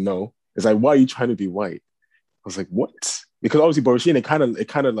 no. It's like, why are you trying to be white? I was like, what? Because obviously Boroshin, it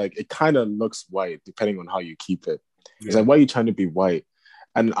kind of looks white depending on how you keep it. It's like, why are you trying to be white?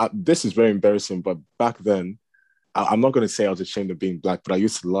 And this is very embarrassing, but back then, I'm not going to say I was ashamed of being black, but I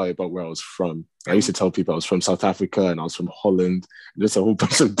used to lie about where I was from. I used to tell people I was from South Africa and I was from Holland, and just a whole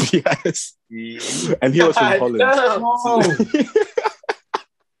bunch of BS. And he was from Holland.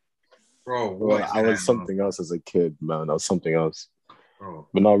 Bro, I was something else as a kid, man. I was something else. Bro.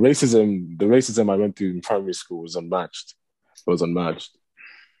 But no, the racism I went through in primary school was unmatched. It was unmatched.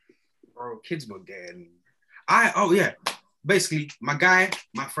 Bro, kids were getting... Basically, my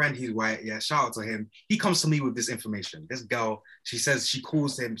friend, he's white. Yeah, shout out to him. He comes to me with this information. This girl, she says, she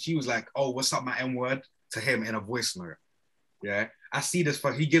calls him. She was like, "Oh, what's up, my N-word?" to him in a voice note. Yeah, I see this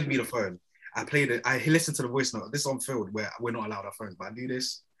phone. He gives me the phone. I played it. He listened to the voice note. This is on field where we're not allowed our phones, but I do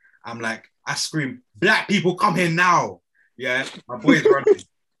this. I'm like, I scream, "Black people, come here now!" Yeah, my boy's running.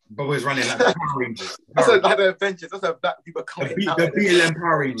 Boys running like the Power Rangers. That's like the Avengers. That's a black people coming out. The BLM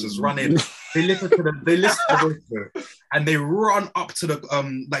Power Rangers running. They listen to the voice note, and they run up to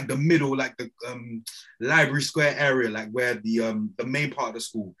the like the middle, like the library square area, like where the main part of the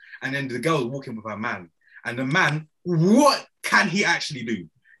school. And then the girl's walking with her man, and the man, what can he actually do?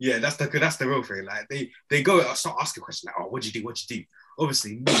 Yeah, that's the real thing. Like they go start asking questions like, "Oh, what'd you do? What'd you do?"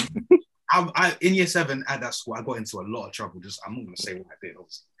 Obviously, me, I in year 7 at that school, I got into a lot of trouble. I'm not gonna say what I did,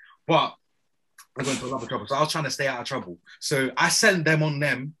 obviously. But I got into a lot of trouble. So I was trying to stay out of trouble. So I sent them on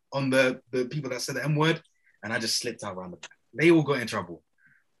the people that said the M word, and I just slipped out around the back. They all got in trouble.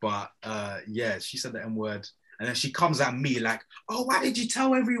 But yeah, she said the M word. And then she comes at me like, "Oh, why did you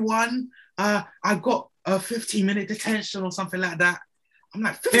tell everyone? I got a 15-minute detention or something like that." I'm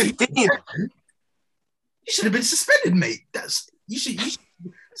like, 15? You should have been suspended, mate. You should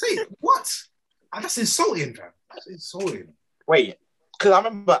say what? That's insulting, fam. That's insulting. Wait. Because I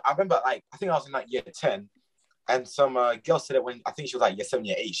remember, like, I think I was in like year 10, and some girl said it when I think she was like year 7,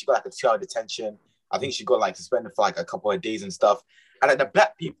 year 8. She got like a 2-hour detention. I think she got like suspended for like a couple of days and stuff. And like the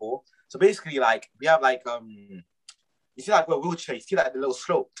black people, so basically, like, we have like, you see like where wheelchair, you see like the little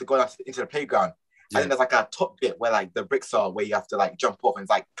slope to go down into the playground. Yeah. And then there's like a top bit where like the bricks are where you have to like jump off, and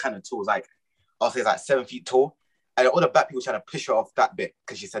it's like kind of tall. It's like, I'll say it's like 7 feet tall. And all the black people trying to push her off that bit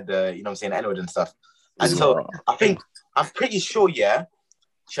because she said the, you know what I'm saying, N-word and stuff. And so I'm pretty sure, yeah,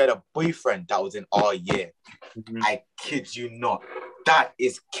 she had a boyfriend that was in our year. Mm-hmm. I kid you not. That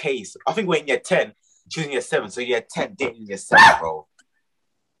is case. I think we're in year 10. She was in year 7. So year 10, dating year 7, bro.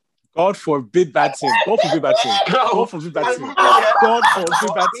 God forbid bad thing. God forbid bad thing. God forbid bad thing. God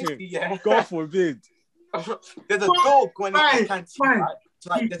forbid bad thing. God forbid. There's a door going into the canteen. Right? So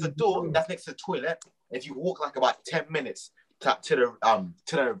like, there's a door that's next to the toilet. If you walk like about 10 minutes to the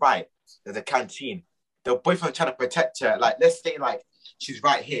right, there's a canteen. The boyfriend trying to protect her. Like, let's say like she's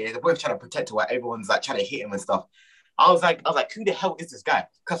right here. The boyfriend trying to protect her while everyone's like trying to hit him and stuff. I was like, who the hell is this guy?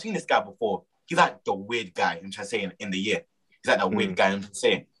 Because I've seen this guy before. He's like the weird guy, I'm trying to say, in the year. He's like the weird guy, I'm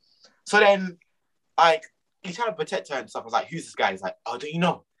saying. So then, like, he's trying to protect her and stuff. I was like, who's this guy? He's like, oh, don't you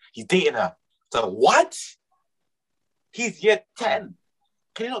know? He's dating her. So what? He's year 10.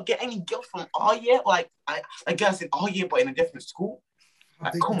 Can you not get any girl from our year? Or like, I guess in our year, but in a different school?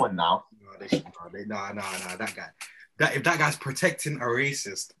 Like, come on now. No, that guy. If that guy's protecting a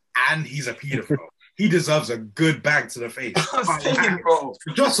racist and he's a pedophile, he deserves a good bag to the face. I'm saying, bro.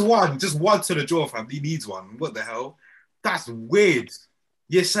 Just one to the jaw, fam. He needs one. What the hell? That's weird.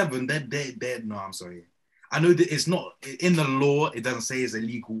 Year 7, they're no, I'm sorry. I know that it's not in the law. It doesn't say it's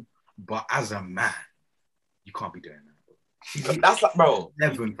illegal, but as a man, you can't be doing that. That's like, bro.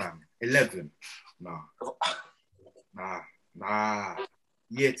 11, fam. 11. Nah.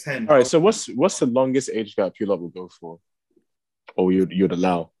 Year 10. All right. So what's the longest age gap you lot will go for, or you'd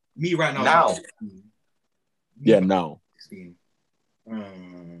allow? Me right now. Yeah, now. 16.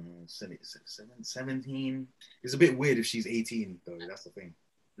 17. It's a bit weird if she's 18, though. That's the thing.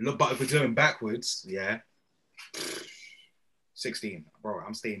 Look, but if we're going backwards, yeah, 16. Bro,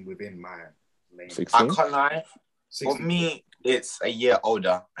 I'm staying within my lane. 16? I can't lie. 16. For me, it's a year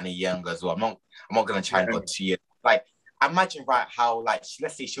older and a year younger as well. I'm not gonna try and go 2 years. Like, imagine right how, like,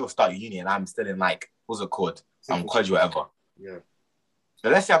 let's say she'll start uni and I'm still in, like, what's it called? College or whatever. Yeah. So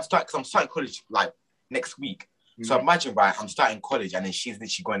let's say I'm starting college like next week. Mm-hmm. So imagine, right, I'm starting college and then she's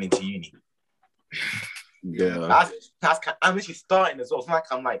literally going into uni. Yeah. I'm literally starting as well. It's not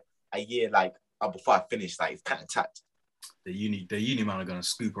like I'm like a year like before I finish. Like, it's kind of tapped. The uni man are gonna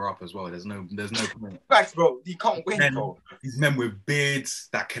scoop her up as well. There's no point. Facts, bro. You can't win, bro. These men with beards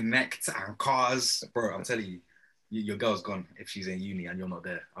that connect and cars, bro. I'm telling you, your girl's gone if she's in uni and you're not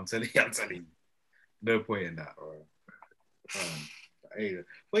there. I'm telling you. No point in that, bro.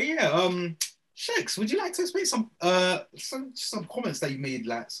 But yeah, Shex, would you like to explain some comments that you made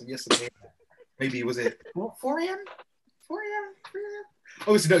like yesterday? Maybe was it 4 a.m.? 4 a.m.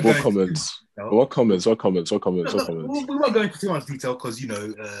 Obviously, don't what go comments? Into what comments? What comments? What comments? What we comments? won't go into too much detail because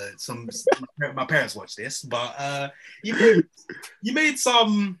my parents watch this, but you made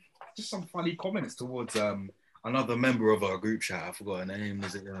some funny comments towards another member of our group chat. I forgot her name.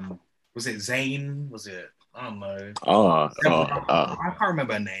 Was it Zane? Was it? I don't know. I can't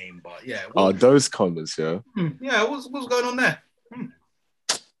remember her name, but yeah. Those comments, yeah. Yeah, what's going on there,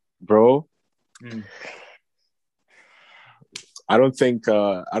 bro? I don't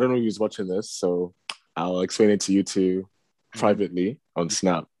know who's watching this, so I'll explain it to you two privately on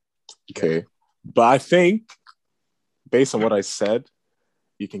Snap. Okay. But I think, based on what I said,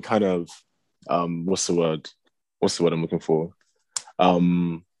 you can kind of, what's the word? What's the word I'm looking for?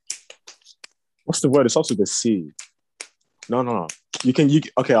 What's the word? It's also the C. No.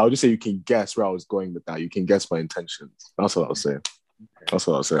 Okay, I'll just say you can guess where I was going with that. You can guess my intentions. That's what I'll say. That's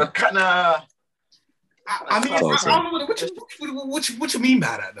what I'll say. I mean, I don't know what you mean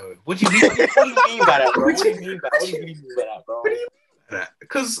by that, though. What do you mean? What do you mean by that, bro? What do you mean by that, bro? What do you mean by that?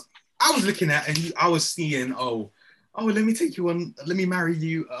 Because I was looking at and I was seeing, let me take you on, let me marry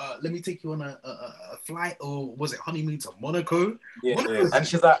you, let me take you on a flight, or was it honeymoon to Monaco? Yeah. And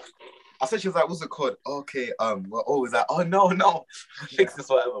she's like, what's it called? Okay, we're always like, oh no, fix this,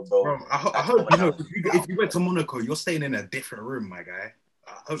 whatever, bro. I hope you know, if you went to Monaco, you're staying in a different room, my guy.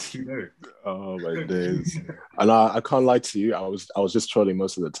 I hope you know. Oh my days. And I can't lie to you, I was just trolling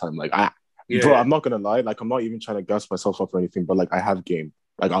most of the time. Like bro, I'm not gonna lie, like I'm not even trying to gas myself up or anything, but like I have game.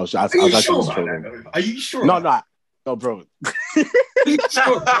 Like I was actually just trolling. Are you sure? No, bro. Are you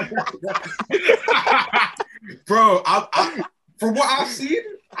sure? Bro, from what I've seen,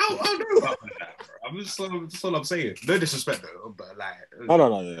 I know about that, bro. That's all I'm saying. No disrespect though, but like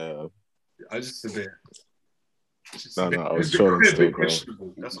No, yeah. I just a bit. I was trolling still, bro.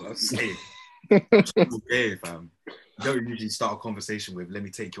 That's what I'm saying. Okay, fam. You don't usually start a conversation with "Let me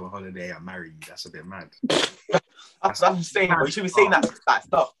take you on holiday and marry you." That's a bit mad. That's what I'm saying, bro. You should be saying that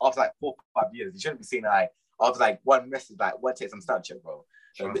stuff after like 4 or 5 years. You shouldn't be saying like after like one message, like one text on Snapchat, bro.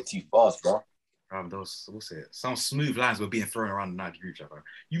 You're a bit too fast, bro. Those, what's it? Some smooth lines were being thrown around the night group chat, bro.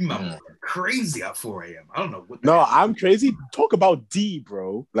 You man were crazy at 4 a.m. I don't know what. No, I'm crazy. Talk about D,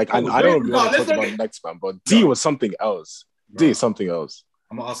 bro. Like I don't really want to talk about next man, but D was something else. D is something else.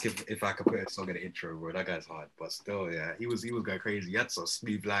 I'm gonna ask if I could put a song in the intro, bro. That guy's hard, but still, yeah, he was going crazy. He had some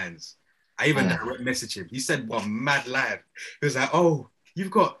smooth lines. I even direct messaged him. He said one mad line. He was like, "Oh,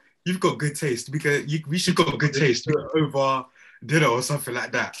 you've got good taste. We should got good taste over dinner or something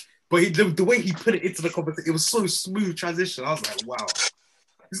like that." But the way he put it into the conversation, it was so smooth transition. I was like, wow,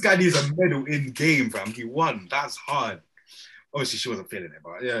 this guy needs a medal in game, fam. He won. That's hard. Obviously, she wasn't feeling it,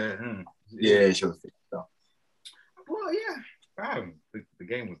 but yeah, she was feeling it. Well, yeah, fam. The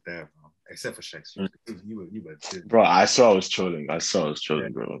game was there, fam. Except for Shex. You were. Bro, I saw I was trolling,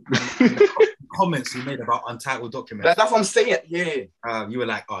 bro. Comments you made about Untitled Documents. That's what I'm saying. Yeah. You were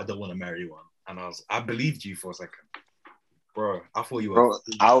like, "Oh, I don't want to marry one," and I believed you for a second. Bro, I thought you were.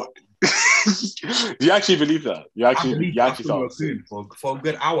 Bro, you actually believe that? You actually thought for a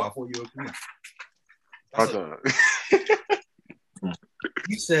good hour. I thought you were clean.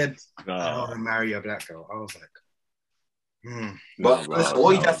 You said, "I want to marry a black girl." I was like, But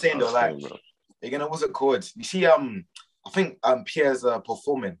what you just saying though, like, you're gonna what's it called? You see, I think Pierre's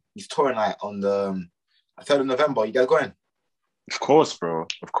performing. He's touring like on the 3rd of November. You guys going? Of course, bro.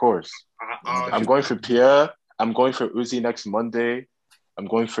 Of course. I'm going for Pierre. I'm going for Uzi next Monday. I'm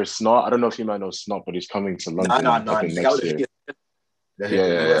going for Snot. I don't know if you might know Snot, but he's coming to London. No. Next year.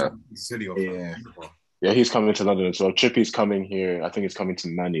 Yeah, he's coming to London as well. Chippy's coming here. I think he's coming to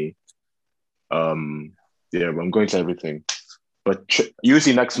Manny. But I'm going to everything. But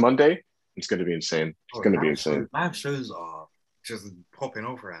Uzi next Monday, it's going to be insane. It's going to be insane. Live shows are just popping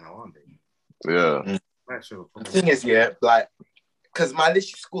over right now, aren't they? Yeah. The thing is, like, because my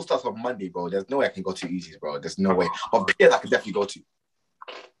school starts on Monday, bro. There's no way I can go to Uzi's, bro. There's no way. But Piers I can definitely go to.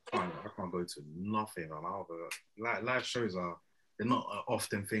 I can't go to nothing, man. Live shows they're not an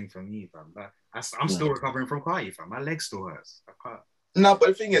often thing for me, fam. I'm still recovering from Kanye, fam. My leg still hurts. I can't. No, but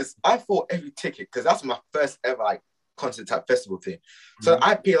the thing is, I bought every ticket because that's my first ever like concert type festival thing. So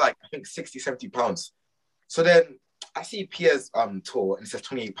I pay like I think 60, 70 pounds. So then I see Piers tour and it says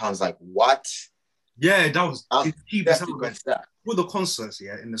 28 pounds. Like what? Yeah, that was cheap as hell. For the concerts,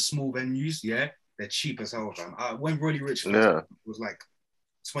 in the small venues, they're cheap as hell, fam. When Roddy Ricch was like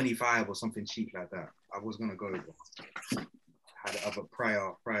 25 or something cheap like that, I was gonna go. Had other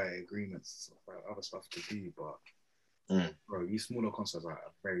prior agreements, other stuff to do, but bro, these smaller concerts are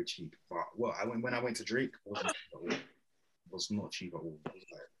very cheap. But when I went to Drake, it was not cheap at all. It was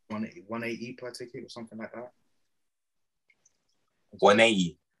like 180 per ticket or something like that.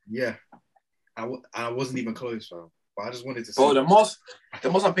 180. Yeah. I wasn't even close, bro. But I just wanted to see. Bro, the most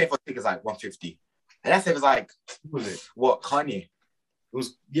I'm paying for tickets is like 150. And that's if it's like, what was it? What, Kanye? It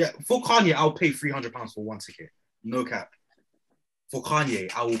was, for Kanye, I'll pay £300 for one ticket. No cap. For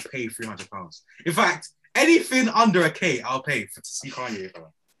Kanye, I will pay £300. In fact, anything under a K, I'll pay to see Kanye,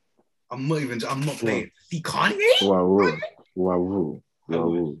 bro. I'm not playing. See Kanye? Wow. I would.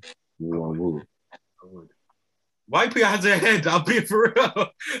 Why put your hands on your head? I'll be for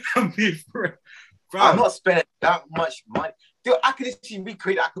real. Bro. I'm not spending that much money. Dude, I could actually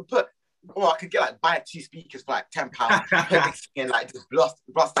recreate it. I could put I could get like buy 2 speakers for like £10, and like just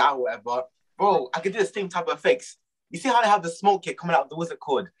blast out or whatever. Bro, I could do the same type of effects. You see how they have the smoke kit coming out of the what's it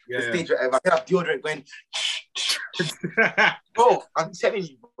called? The stage whatever. I could have deodorant going. Bro, I'm telling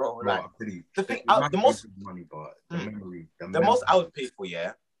you, bro. Like the thing, the most money, but the most I would pay for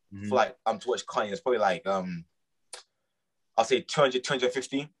for like to watch Kanye is probably like I'll say 200,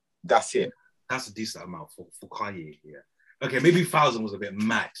 250. That's it. That's a decent amount for Kanye. Yeah. Okay, maybe 1,000 was a bit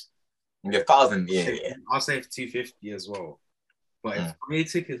max. Yeah, 1,000. Yeah. I'll say 250 as well. But if Kanye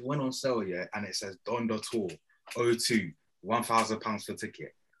tickets went on sale, and it says Donda Tour 02, £1,000 for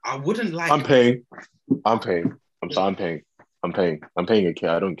ticket, I wouldn't like. I'm paying. I'm paying a kid.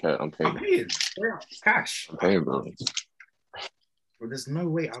 I don't care. I'm paying. Cash. I'm paying, bro. Bro, there's no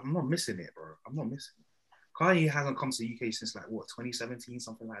way. I'm not missing it, bro. I'm not missing it. Kanye hasn't come to the UK since like what, 2017,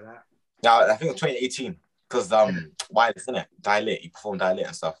 something like that. Yeah, I think it was 2018 because why isn't it? Dilate, he performed Dilate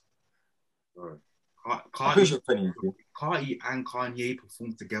and stuff. Bro, Carti and Kanye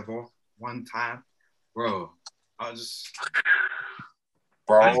performed together one time, bro. I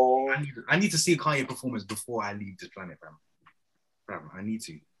need to see Kanye performance before I leave this planet, fam. I need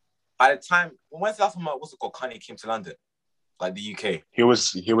to. By the time, when's the last time Kanye came to London, like the UK? He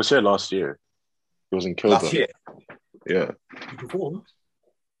was here last year. He was in Kilburn. Last year. Yeah. He performed?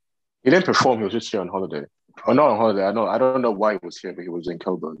 He didn't perform. He was just here on holiday. Oh, not on holiday. I don't know why he was here, but he was in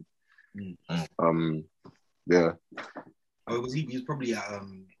Kilburn. Yeah. Oh, was he? He's probably at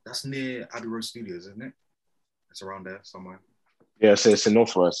that's near Abbey Road Studios, isn't it? It's around there somewhere. Yeah, so it's in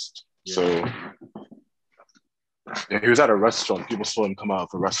Northwest. Yeah. So yeah, he was at a restaurant. People saw him come out of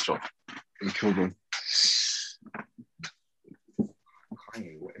a restaurant in Kilburn.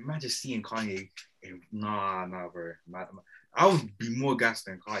 Kanye, imagine seeing Kanye. Nah, bro. I would be more gassed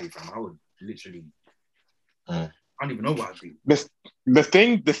than Kanye, fam. I would literally. I don't even know what I'd do. The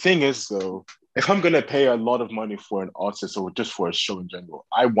thing is though, if I'm gonna pay a lot of money for an artist or just for a show in general,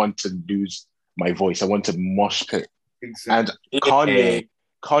 I want to lose my voice. I want to mosh pit. Exactly. And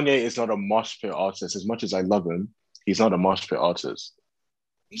Kanye is not a mosh pit artist. As much as I love him, he's not a mosh pit artist.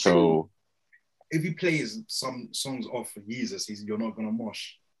 So if he plays some songs off for Yeezus, you're not gonna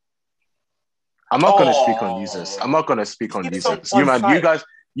mosh. I'm not gonna speak on Yeezus. I'm not gonna speak on Yeezus.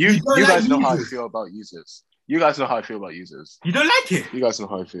 You guys know how I feel about Yeezus. You guys know how I feel about Yeezus. You don't like it? You guys know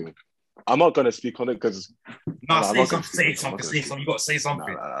how I feel. I'm not gonna speak on it because say something. You gotta say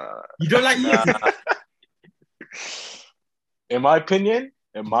something. You don't like Yeezus? In my opinion,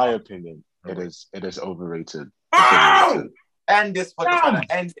 it is overrated. Oh! End this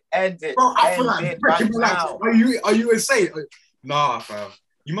podcast. End it. Bro, I feel like breaking my legs. Are you insane? Nah, fam.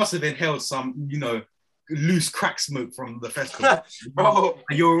 You must have inhaled some, loose crack smoke from the festival. Bro.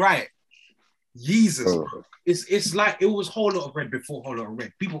 You're right. Yeezus, bro. It's like it was Whole Lot of Red before Whole Lot of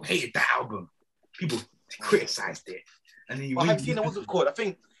Red. People hated that album. People criticized it. And then have you seen it? What's it called? I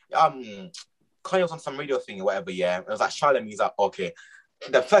think Kanye was on some radio thing or whatever, yeah. It was like Charlemagne, he's like, okay.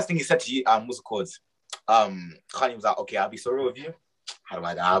 The first thing he said to you, what's it called? Kanye was like, okay, I'll be so real with you. How do I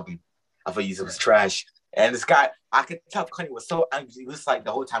like the album? I thought Yeezus was trash. And this guy, I could tell Kanye was so angry. He was like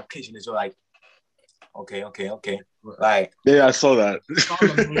the whole time kitchen is like, okay. Like, yeah, I saw that.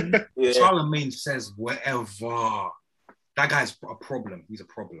 Charlemagne says whatever. That guy's a problem. He's a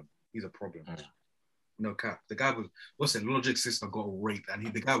problem. No cap. The guy was, Logic's sister got raped,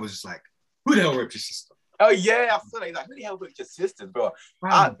 and the guy was just like, who the hell raped your sister? Oh yeah, I saw that. He's like, who the hell raped your sisters, bro?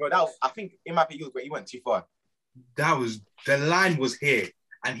 Bro, that was, I think in my opinion, he went too far. The line was here,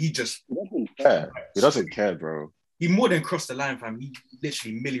 and he just he doesn't care, bro. He more than crossed the line, fam. He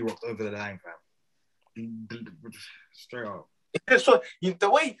literally milli rocked over the line, fam. Straight up. So the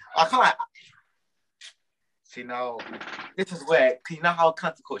way I kind of like, see now, this is where you know how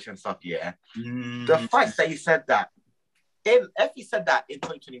cancel culture and stuff, yeah. The fact that he said that, if he said that in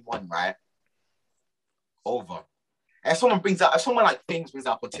 2021, right, over. If someone like things brings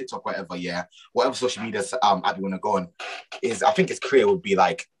up on TikTok, whatever, yeah, whatever social media app you want to go on, I think his career would be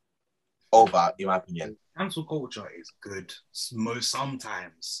like over, in my opinion. Cancel culture is good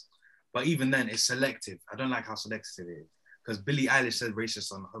sometimes, but even then, it's selective. I don't like how selective it is because Billie Eilish said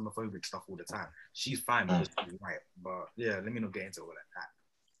racist and homophobic stuff all the time. She's fine, but she's right. But yeah, let me not get into all that.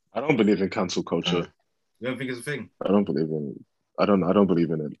 I don't believe in cancel culture. You don't think it's a thing? I don't believe in it. I don't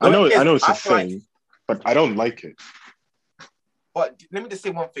believe in it. I know it's a thing, but I don't like it. But let me just say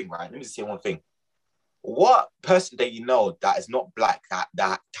one thing, right? What person that you know that is not black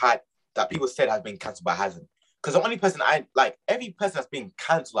that people said has been cancelled but hasn't? Because the only person every person that's been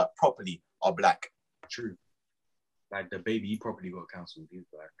cancelled like properly are black. True. Like the baby, he probably got cancelled. He's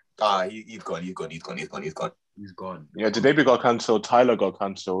black. He's gone. He's gone. Yeah, the baby got cancelled. Tyler got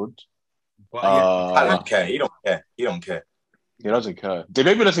cancelled. But I don't care. He don't care. He don't care. He doesn't care. The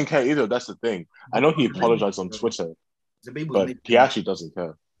baby doesn't care either. That's the thing. I know he apologized on Twitter, but he actually doesn't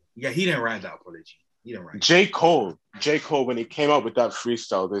care. Yeah, he didn't write that apology. He didn't write. J. Cole, when he came out with that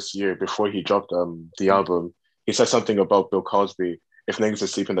freestyle this year before he dropped the album, he said something about Bill Cosby. If niggas are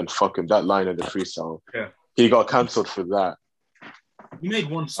sleeping, then fuck him. That line in the freestyle. Yeah. He got cancelled for that. He made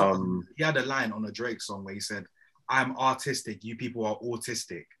one song. He had a line on a Drake song where he said, "I'm artistic. You people are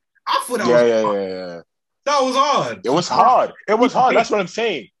autistic." I thought that was hard. That was hard. It was hard. It was hard. That's what I'm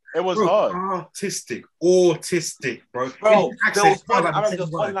saying. It was hard. Autistic, bro. Bro, there was one, I remember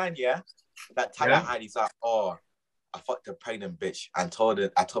the one line, that Tyler had. He's like, "Oh, I fucked a pregnant bitch and told my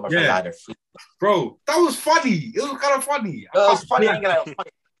friend I had a free." Bro, that was funny. It was kind of funny. It was funny. I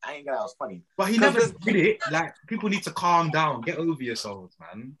ain't gonna lie, it was funny. But he never did it. Like, people need to calm down. Get over yourselves,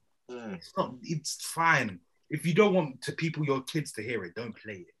 man. It's fine. If you don't want your kids to hear it, don't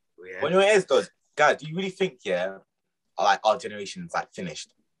play it. Yeah? Well, you know what it is, though? Guys, do you really think, like, our generation's, like,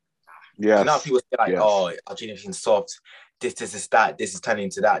 finished? Yeah. Now people say, like, oh, our generation's soft. This is that. This is turning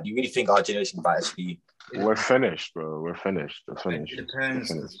into that. Do you really think our generation's actually... We're finished, bro. We're finished. It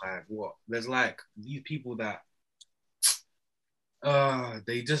depends. It's like, what? There's, like, these people that...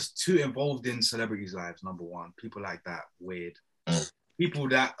 they just too involved in celebrities' lives, number one. People like that, weird. People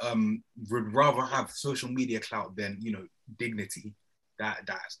that would rather have social media clout than, dignity.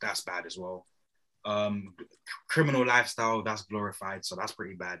 That's bad as well. Criminal lifestyle, that's glorified, so that's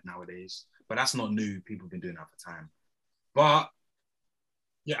pretty bad nowadays. But that's not new. People have been doing that for time. But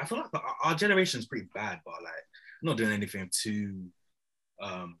yeah, I feel like our generation is pretty bad. But like, I'm not doing anything too.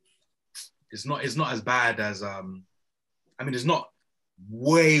 It's not as bad as it's not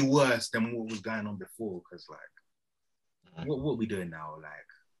way worse than what was going on before. Because like, what we doing now? Like,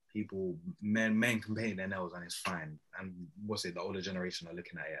 people, men can paint their nails and it's fine. And the older generation are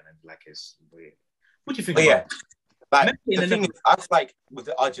looking at it and like it's weird. What do you think? Like the thing is, I feel like with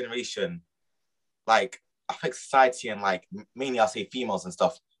our generation, like I think society and like mainly I'll say females and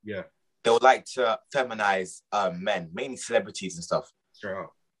stuff. Yeah, they would like to feminize men, mainly celebrities and stuff.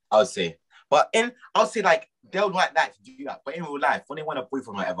 Sure. I would say, I would say like they would like that to do that, but in real life, when they want a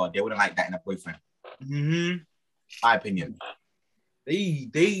boyfriend or whatever, they wouldn't like that in a boyfriend. My opinion.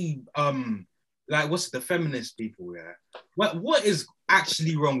 They like, what's the feminist people? What is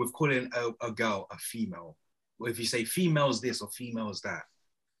actually wrong with calling a girl a female? Or if you say female's this or female's that,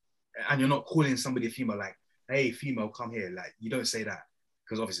 and you're not calling somebody a female, like, hey, female, come here. Like, you don't say that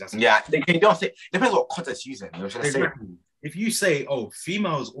because obviously that's they don't say. Depends what context you're using. You know what I'm saying? If you say, oh,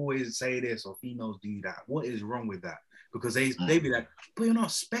 females always say this or females do that, what is wrong with that? Because they be like, but you're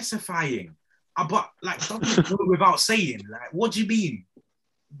not specifying. But like, don't do it without saying. Like, what do you mean?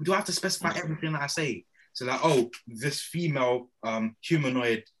 Do I have to specify everything that I say? So like, oh, this female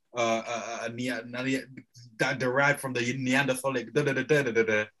humanoid that derived from the Neanderthalic.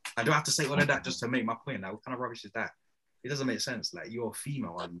 I don't have to say all of that just to make my point. Like, what kind of rubbish is that? It doesn't make sense. Like, you're a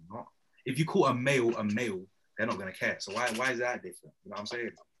female, are you not? If you call a male, they're not gonna care. So why is that different? You know what I'm saying?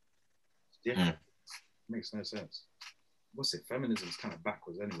 It's different. Makes no sense. Feminism is kind of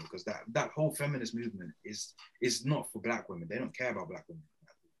backwards anyway, because that whole feminist movement is not for black women. They don't care about black women.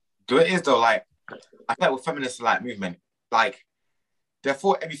 Do it is though, like, I feel like with feminist like movement, like, they're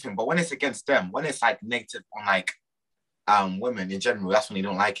for everything, but when it's against them, when it's like negative on like women in general, that's when they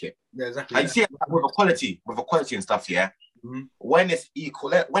don't like it. Yeah, exactly. Like, you see it like, with equality and stuff, when it's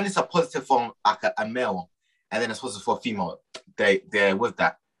equal, when it's a positive for like a male and then it's positive for a female, they're with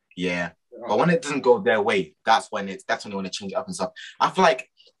that. Yeah. But when it doesn't go their way, that's when they want to change it up and stuff. I feel like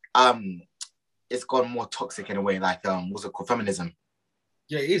it's gone more toxic in a way, like what's it called, feminism.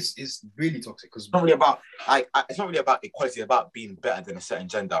 Yeah, it's really toxic because it's not really about it's not really about equality, it's about being better than a certain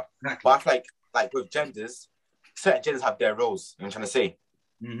gender. Exactly. But I feel like with genders, certain genders have their roles. You know what I'm trying to say?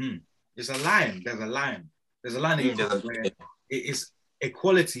 There's a line. There's a line where it's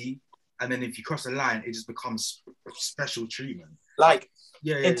equality, and then if you cross the line, it just becomes special treatment. Like,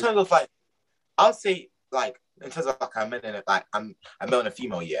 in terms of like, I'll say like in terms of like a male and a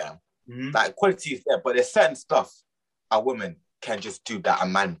female, like equality is there, but there's certain stuff a woman can just do that a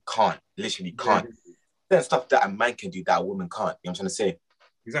man can't, literally can't. There's stuff that a man can do that a woman can't. You know what I'm trying to say?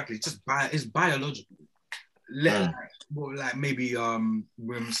 Exactly. It's biological. Like maybe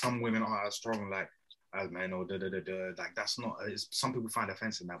when some women are as strong like as men or like that's not. Some people find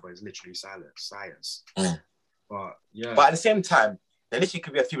offense in that, but it's literally science. But yeah. But at the same time, there literally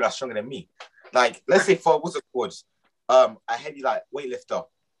could be a female that's stronger than me. Like, let's say for what's it called? A heavy like weightlifter.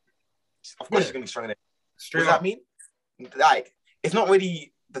 Of course, she's gonna be stronger than me. What does that mean? Like, it's not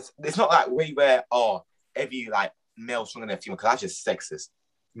really. It's not like way where every like male stronger than a female, because that's just sexist.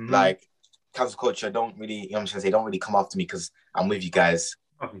 Like, cancel culture don't really, you know what I'm trying to say, don't really come after me because I'm with you guys.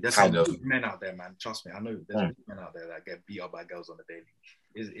 There's kind some of big men out there, man. Trust me, I know there's big men out there that get beat up by girls on the daily.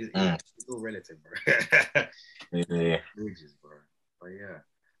 It's all relative, bro. yeah. Ages, bro. But yeah,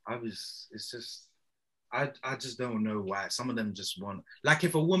 it's just, I just don't know why. Some of them just want, like,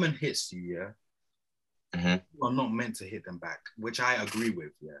 if a woman hits you, you are not meant to hit them back, which I agree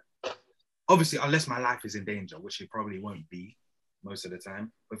with, Obviously, unless my life is in danger, which it probably won't be most of the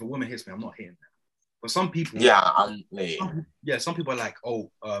time. But if a woman hits me, I'm not hitting them. But some people, some people are like,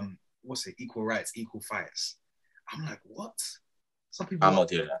 oh, what's it? Equal rights, equal fights. I'm like, what? Some people, I'm not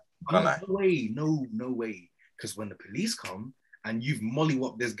doing that. I'm like, no way, no way. Because when the police come and you've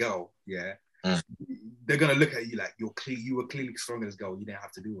mollywopped this girl, they're gonna look at you like you were clearly stronger than this girl. You didn't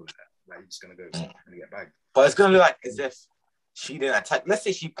have to do all of that. Like, you're just gonna go and get bagged. But it's gonna look like as if she didn't attack. Let's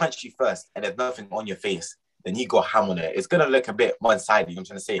say she punched you first and there's nothing on your face. Then you go ham on it. It's gonna look a bit one-sided. You know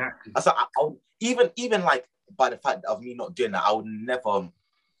what I'm trying to say? Exactly. So I would, even like by the fact of me not doing that, I would never.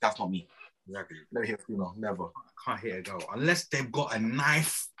 That's not me. Exactly. Never hit a female. Never. I can't hit a girl unless they've got a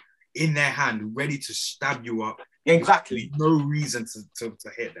knife in their hand ready to stab you up. Exactly. No reason to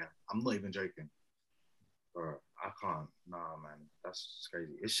hit them. I'm not even joking. Bro, I can't. Nah, man, that's just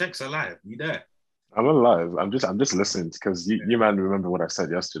crazy. Is Shex alive? You there? I'm alive. I'm just listening because you man remember what I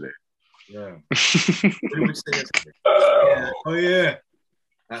said yesterday. Yeah. What did we say yesterday? Yeah. Oh yeah.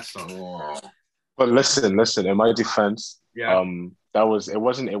 That's not. But listen. In my defense, it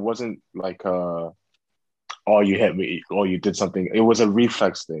wasn't like oh, you hit me or you did something. It was a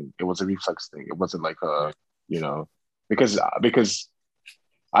reflex thing. It wasn't like because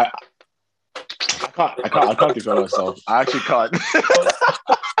I can't defend myself. I actually can't.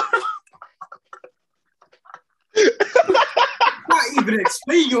 You can't even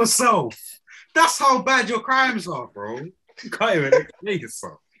explain yourself. That's how bad your crimes are, bro. You can't even explain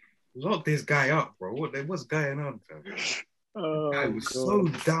yourself. Lock this guy up, bro. What's going on, bro? I was so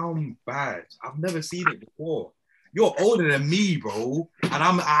down bad. I've never seen it before. You're older than me, bro, and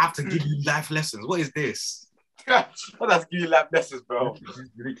I have to give you life lessons. What is this? What does give you life lessons, bro? This is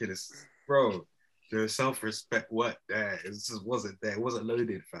ridiculous, bro. The self-respect, what there? It just wasn't there. It wasn't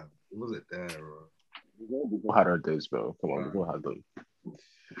loaded, fam. It wasn't there, bro. We all had our days, bro. Come on, we all had them.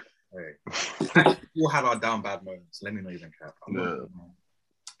 Hey, we all had our down bad moments. Let me know you don't cap.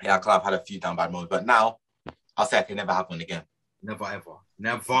 Yeah, I've had a few down bad moments, but now I'll say I can never have one again. Never ever.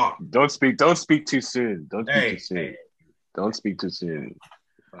 Never. Don't speak too soon. Don't speak too soon.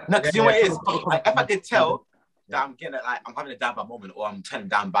 No, because you know what it is? Like, if I could tell that I'm having a down bad moment or I'm turning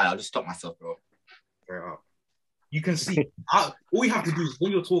down bad, I'll just stop myself, bro. Straight up. You can see. All you have to do is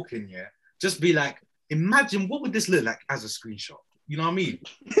when you're talking, just be like, imagine what would this look like as a screenshot. You know what I mean?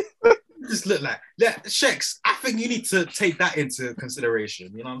 Just look like Shex. I think you need to take that into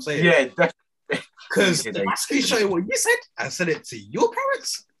consideration. You know what I'm saying? Yeah, definitely. Because if I screenshot you what you said, I said it to your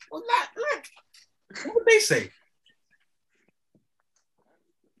parents. Well, what would they say?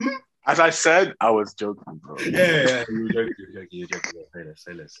 As I said, I was joking, bro. Yeah, you were joking.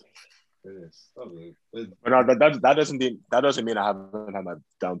 Say this. But no, that doesn't mean I haven't had my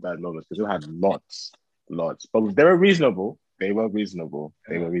down bad moments because we had lots. But they were reasonable. My ones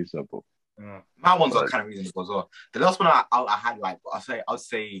are kind of reasonable as well. The last one I had, like, I'll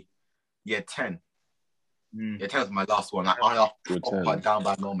say year 10. Year 10 was my last one. Quite down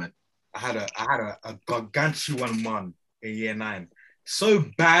bad moment. I had a gargantuan one in year 9. So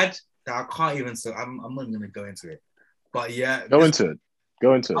bad that I can't even say. I'm not even gonna go into it. But yeah, go into it.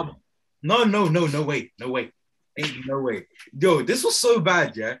 No way. Ain't no way. Yo, this was so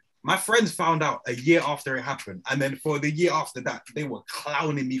bad, yeah. My friends found out a year after it happened, and then for the year after that, they were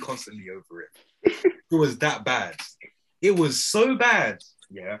clowning me constantly over it. It was that bad. It was so bad,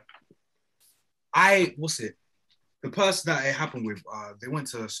 yeah. The person that it happened with, they went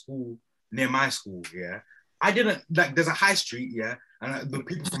to a school near my school, yeah. I didn't, like, there's a high street, yeah, and the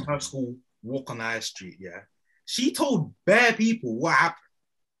people from her school walk on the high street, yeah. She told bare people what happened.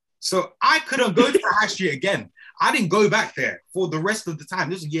 So I couldn't go to the high street again. I didn't go back there for the rest of the time.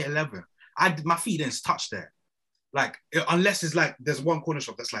 This was year 11. My feet didn't touch there. Like, unless it's like, there's one corner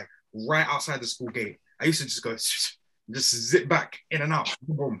shop that's like right outside the school gate. I used to just go, just zip back in and out.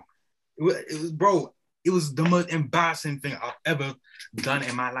 Boom. Bro, it was the most embarrassing thing I've ever done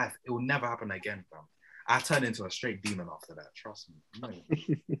in my life. It will never happen again, bro. I turned into a straight demon after that. Trust me. No.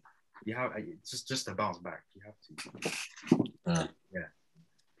 You have just to bounce back. You have to. Yeah.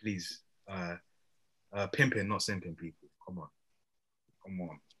 Please. Pimping, not simping, people. Come on.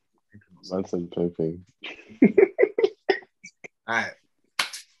 That's like pimping. All right.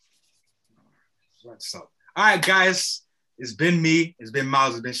 All right, guys. It's been me. It's been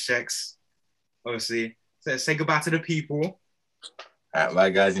Miles. It's been Shex. obviously. So say goodbye to the people. All right, bye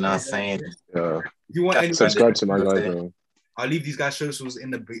guys. You know what I'm saying? Yeah. If you want any, Subscribe to my guys, bro. I'll leave these guys' socials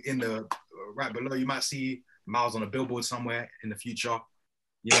in the right below. You might see Miles on a billboard somewhere in the future.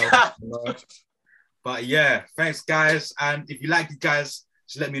 You know. But yeah, thanks guys. And if you like these guys,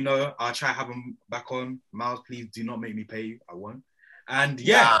 just let me know. I'll try to have them back on. Miles, please do not make me pay you. I won't. And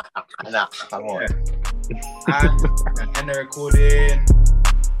yeah. Nah, I won't. And end the recording.